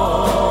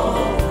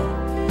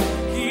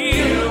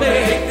 He'll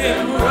make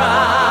them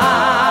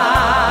right.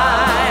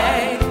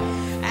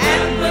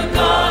 And the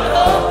God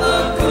of the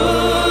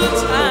good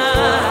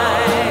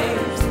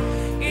times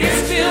is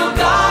still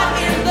God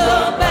in the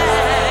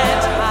bad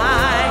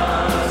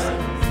times.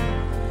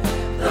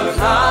 The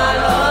God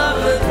of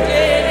the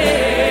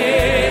day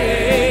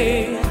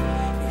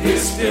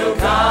is still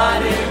God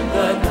in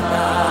the night.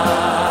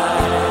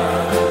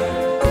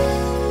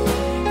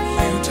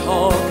 You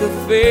talk of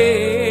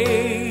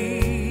faith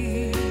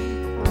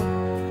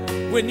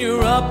when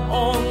you're up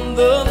on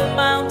the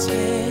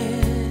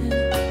mountain,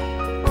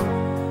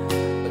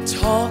 but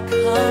talk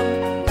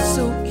comes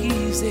so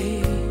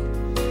easy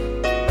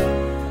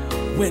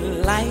when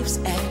life's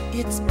at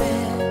its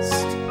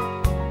best.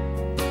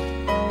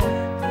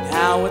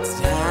 Now it's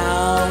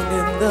down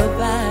in the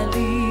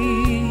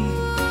valley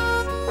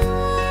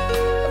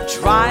of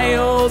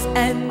trials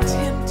and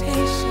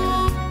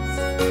temptations.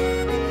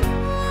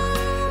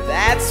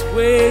 That's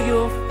where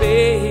your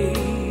faith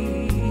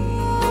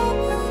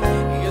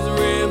is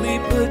really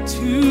put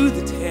to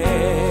the test.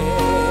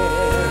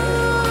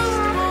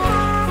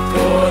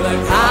 For the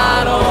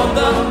God on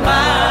the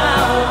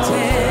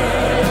mountain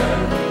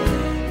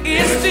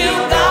is still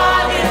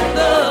God in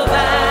the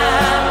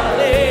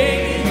valley.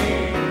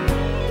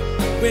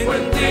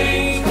 When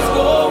things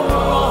go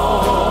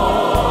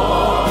wrong,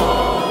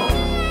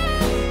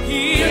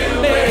 He'll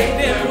make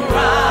them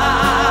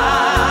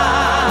right.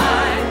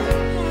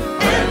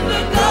 And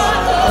the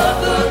God of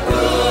the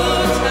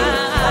good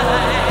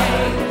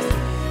times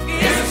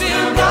is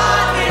still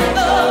God in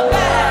the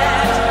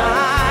bad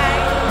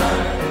times.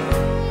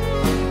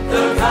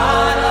 The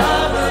God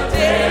of the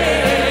day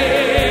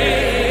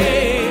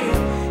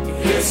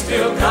is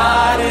still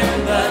God in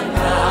the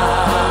night.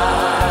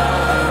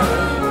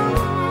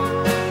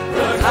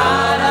 The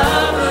God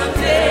of the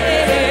day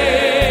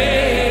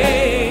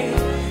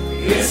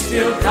is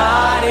still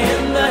God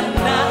in the night.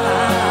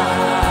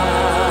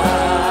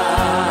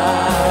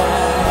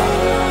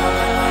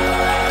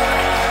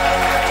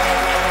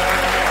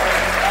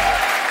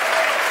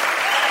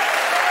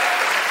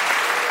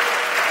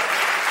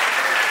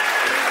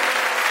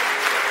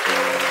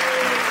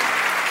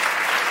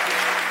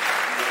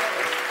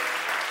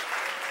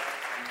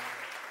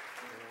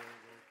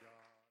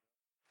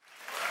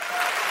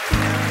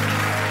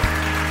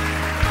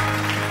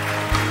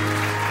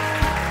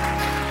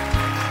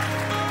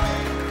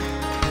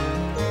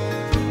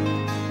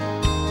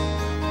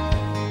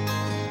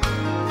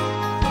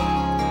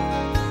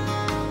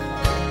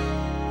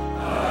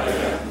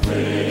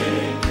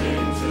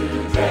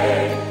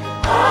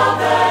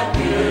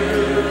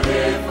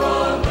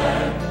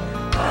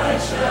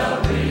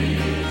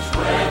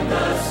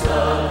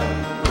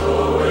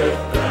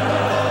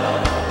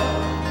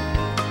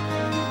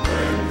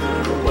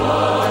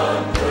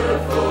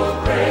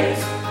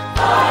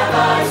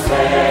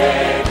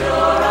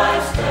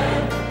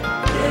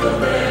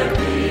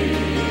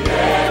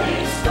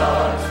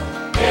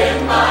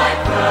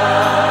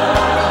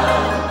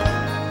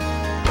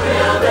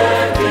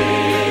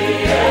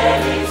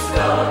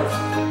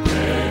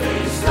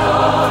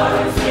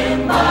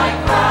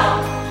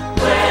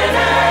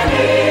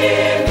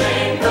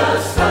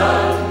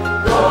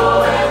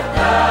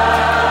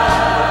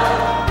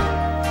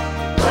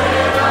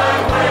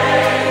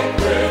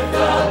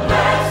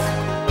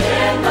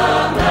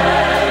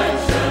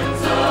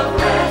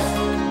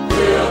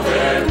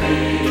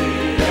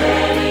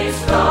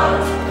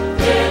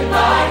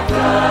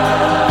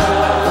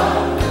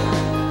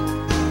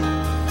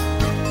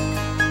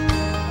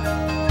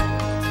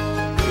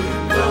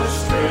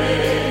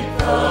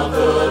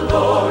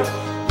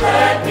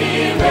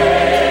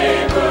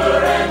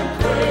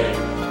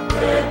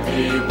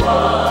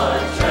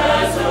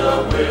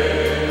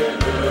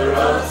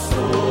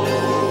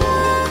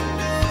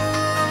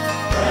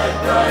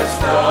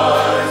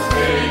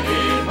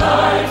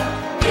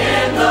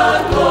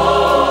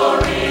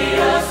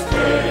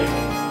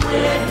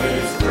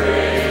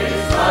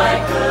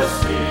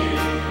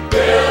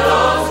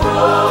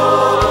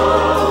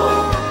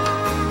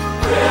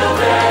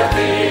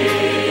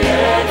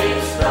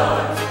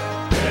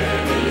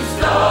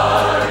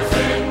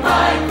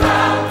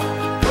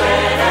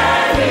 When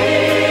at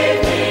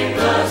evening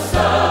the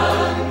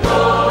sun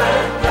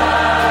goeth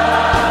down.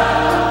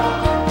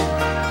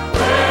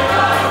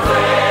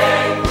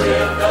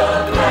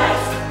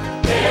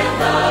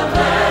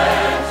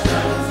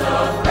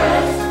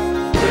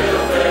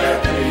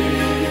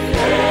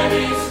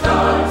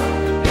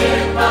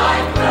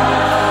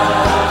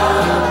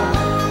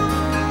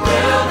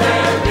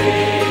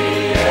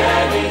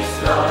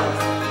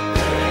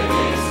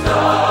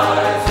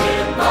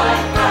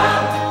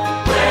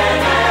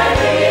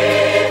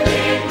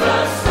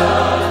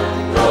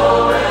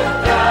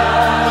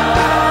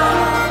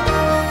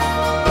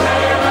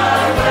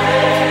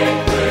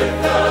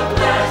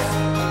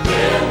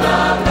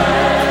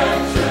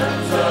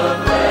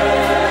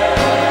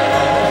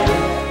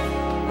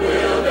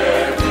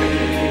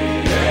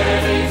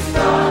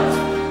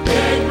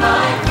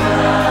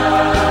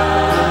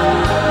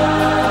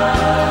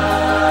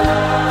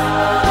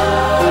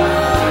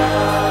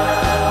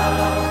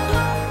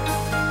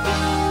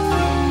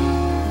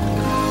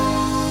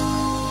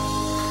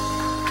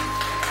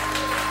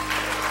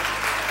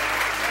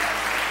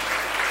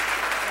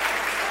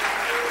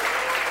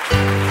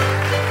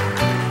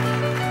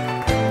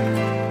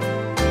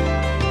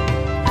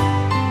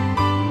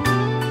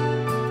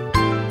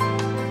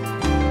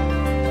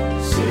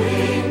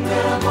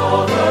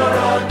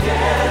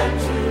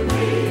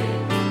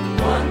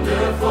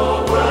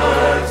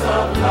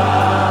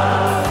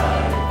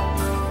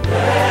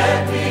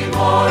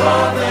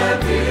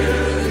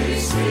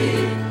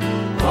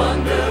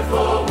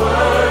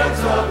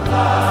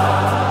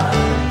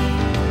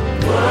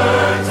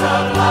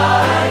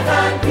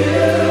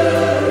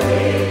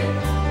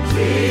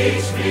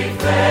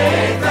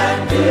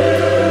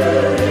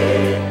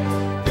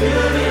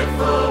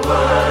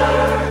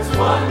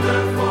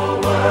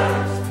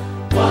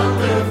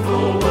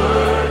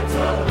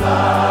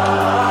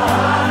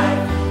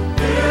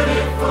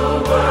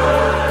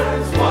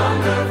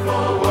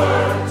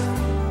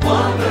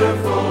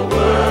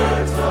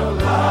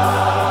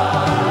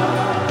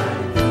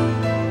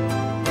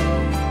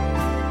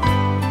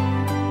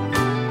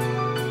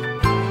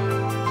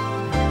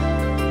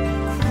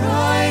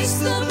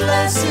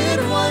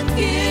 Good One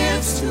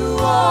gives to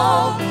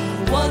all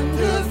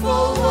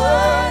wonderful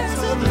words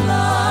of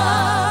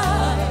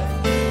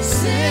life.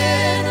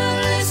 Sinner,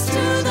 listen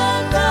to the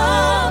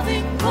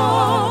loving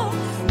call,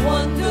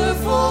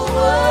 wonderful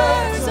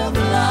words of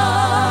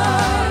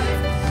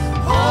life.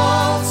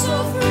 All so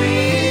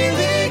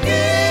freely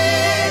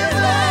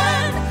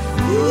given,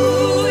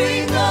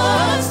 wooing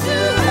us to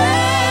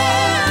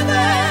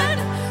heaven.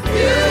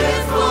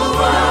 Beautiful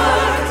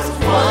words,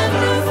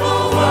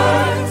 wonderful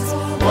words,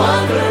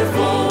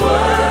 wonderful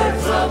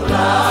words of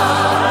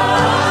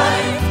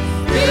life.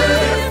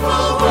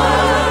 Beautiful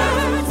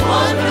words,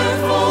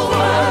 wonderful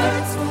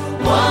words,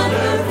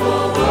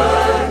 wonderful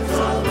words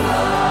of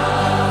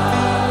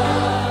life.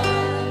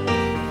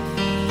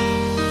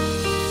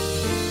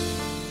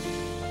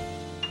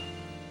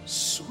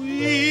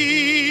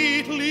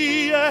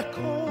 Sweetly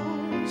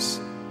echoes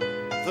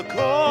the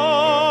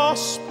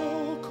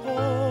gospel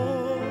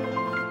call,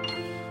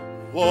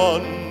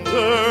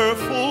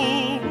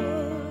 wonderful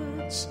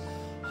words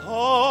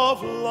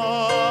of life.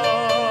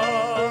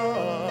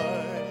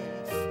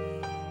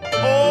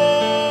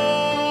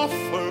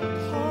 Offer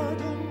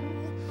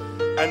pardon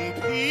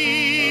and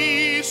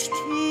peace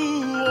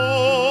to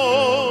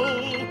all,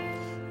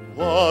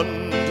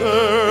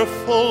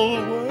 wonderful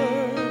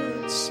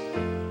words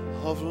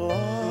of life.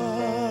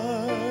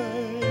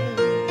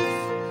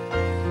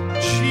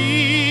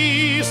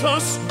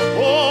 Jesus,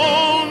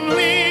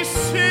 only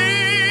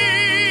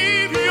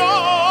Savior,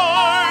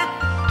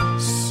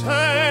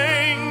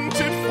 sanctify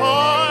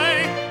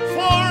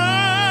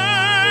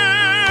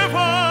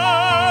forever.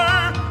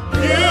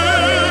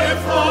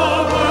 Beautiful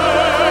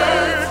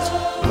words,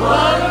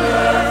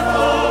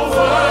 wonderful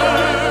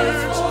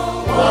words,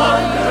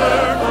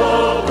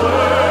 wonderful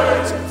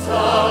words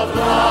of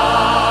life.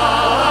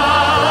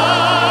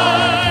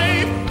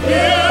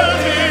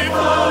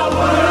 Beautiful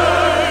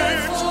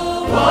words,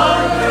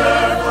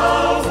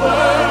 wonderful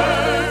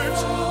words,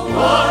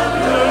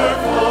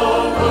 wonderful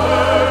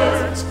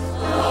words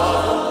of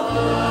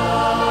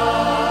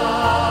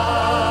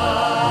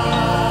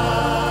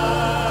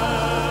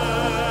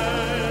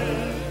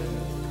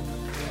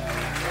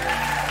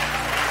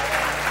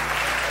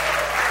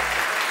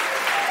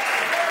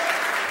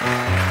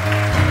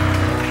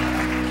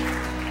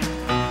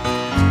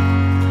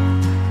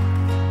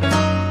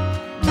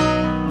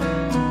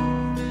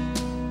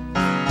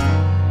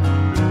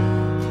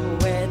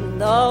When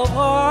the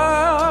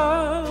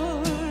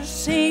world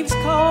seems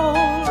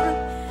cold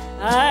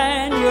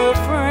and your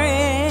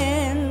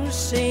friends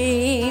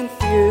seem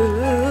few,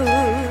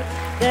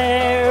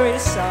 there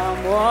is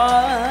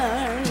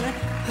someone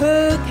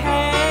who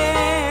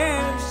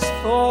cares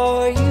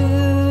for you.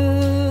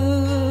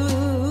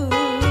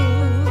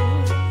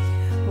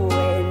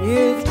 When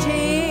you've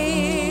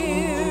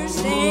tears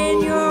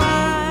in your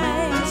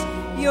eyes,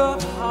 your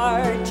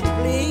heart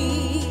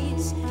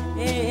bleeds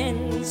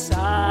inside.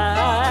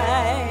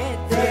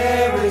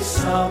 There is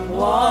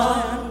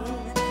someone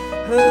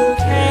who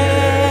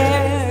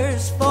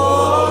cares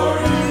for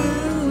you.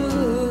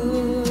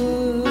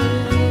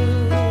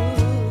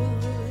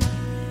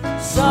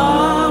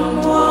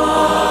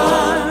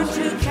 Someone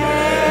to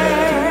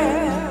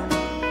care,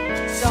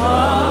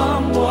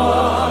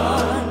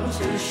 someone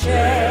to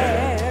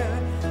share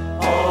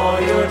all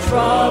your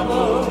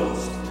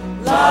troubles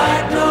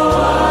like no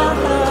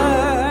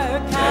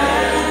other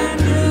can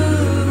do.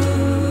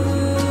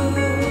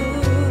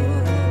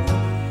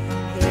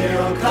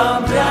 He'll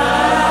come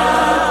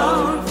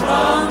down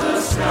from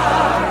the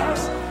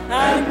skies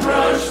and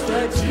brush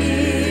the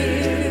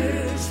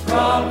tears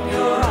from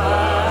your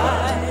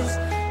eyes.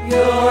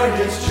 You're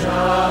his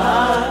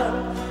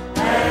child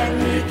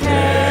and he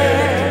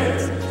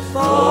cares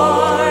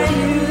for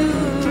you.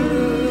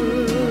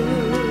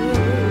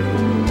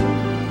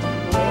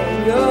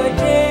 When your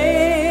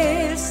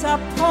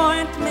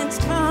disappointments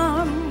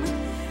come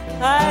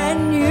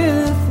and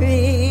you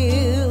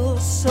feel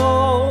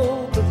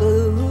so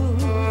blue,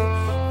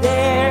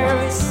 there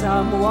is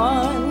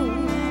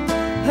someone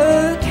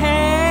who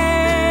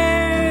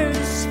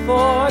cares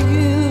for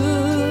you.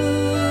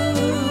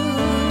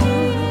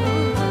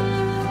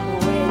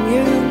 When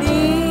you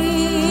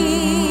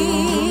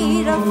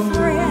need a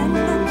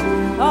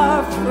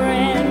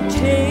friend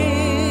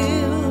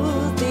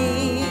till the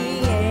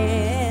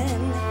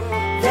end,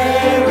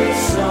 there is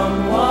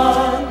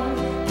someone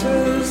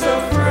who's a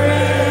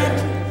friend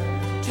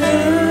to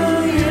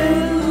you.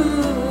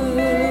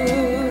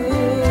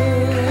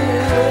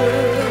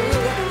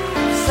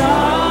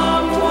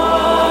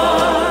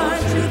 Someone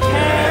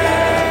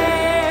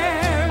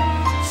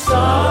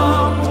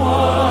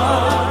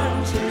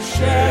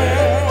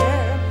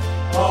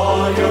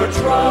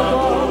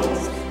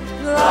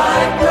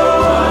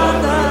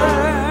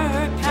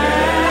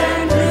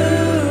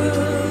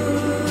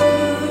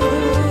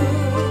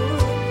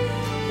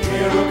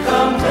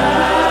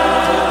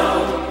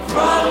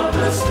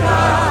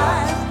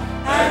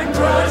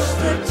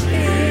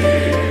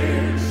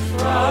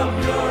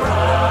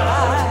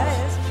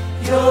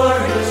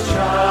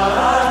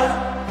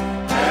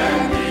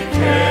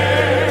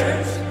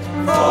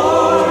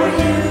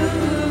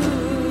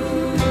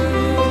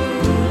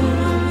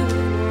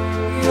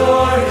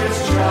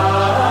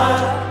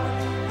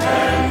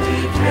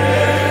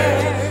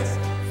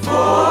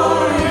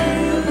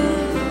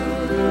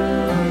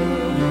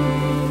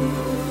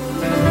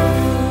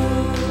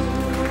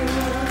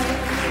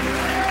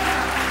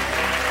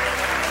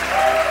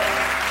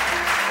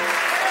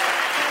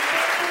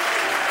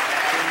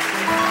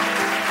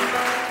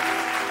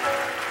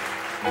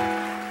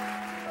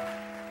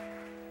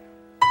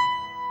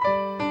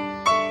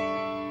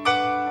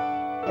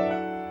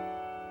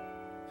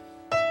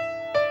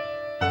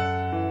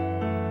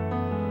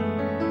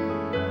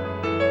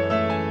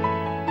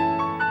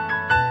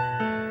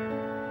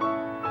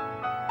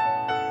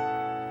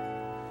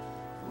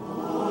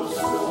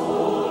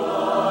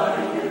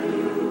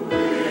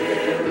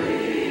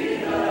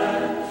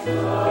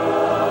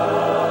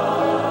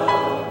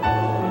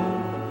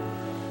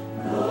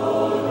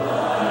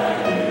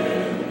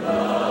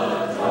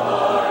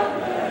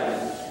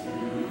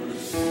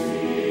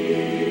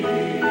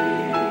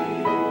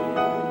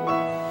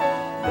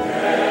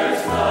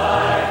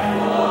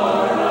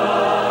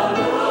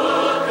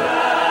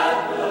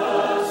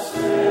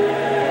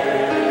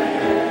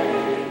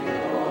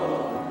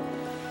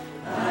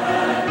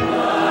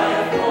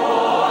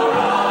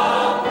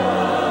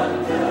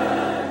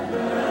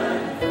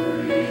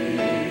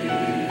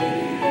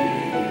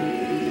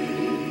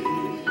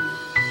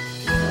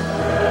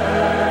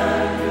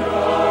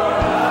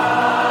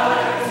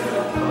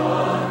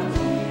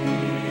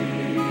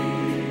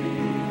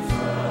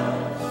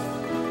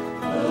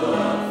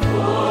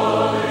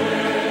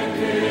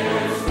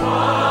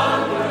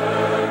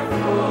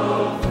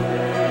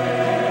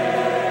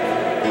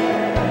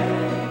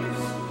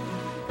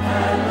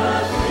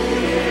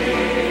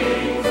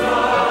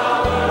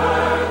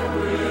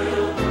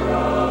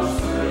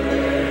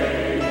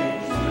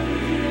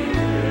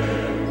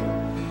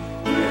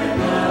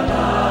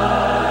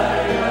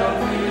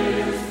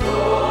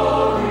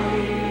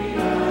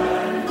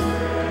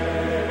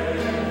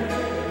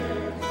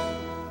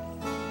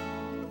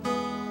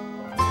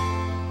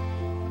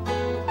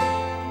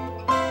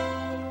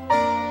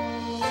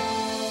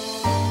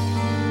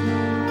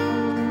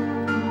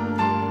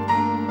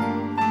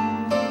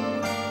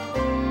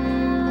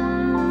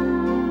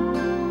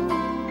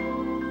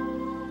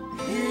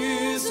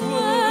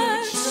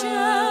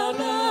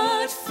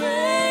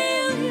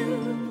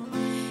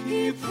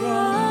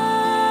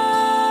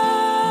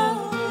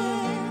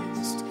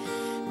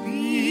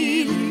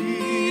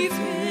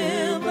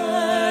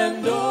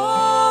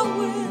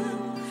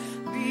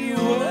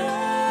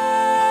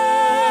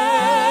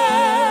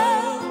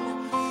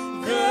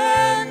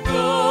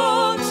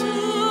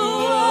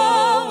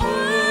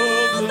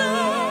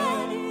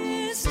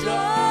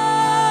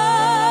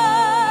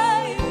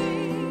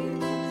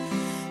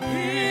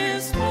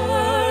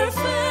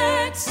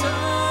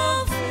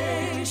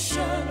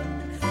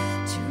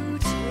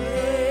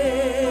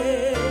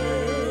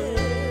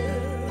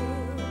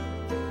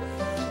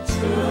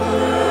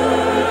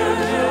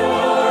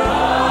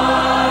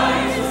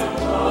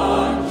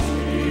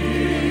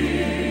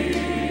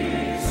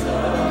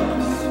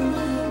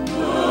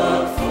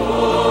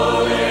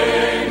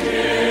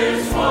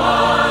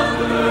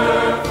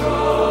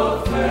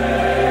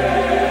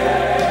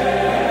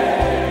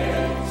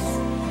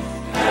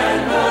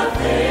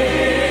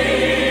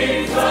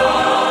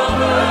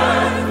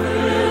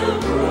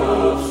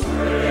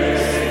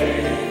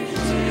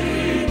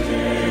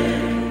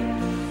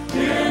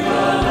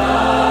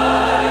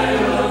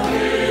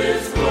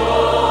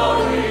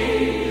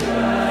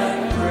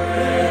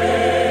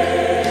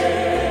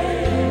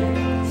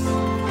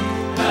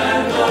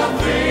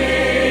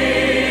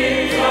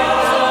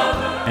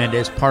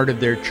as part of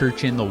their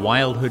Church in the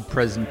Wildhood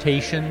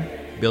presentation,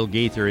 Bill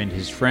Gaither and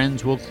his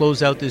friends will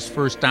close out this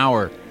first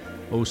hour.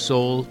 O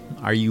soul,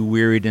 are you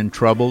wearied and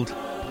troubled?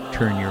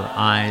 Turn your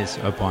eyes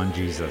upon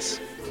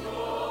Jesus.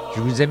 Je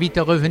vous invite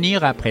à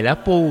revenir après la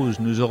pause.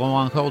 Nous aurons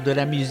encore de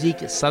la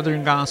musique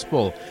Southern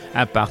Gospel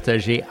à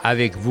partager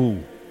avec vous.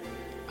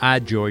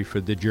 À Joy for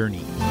the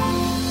Journey.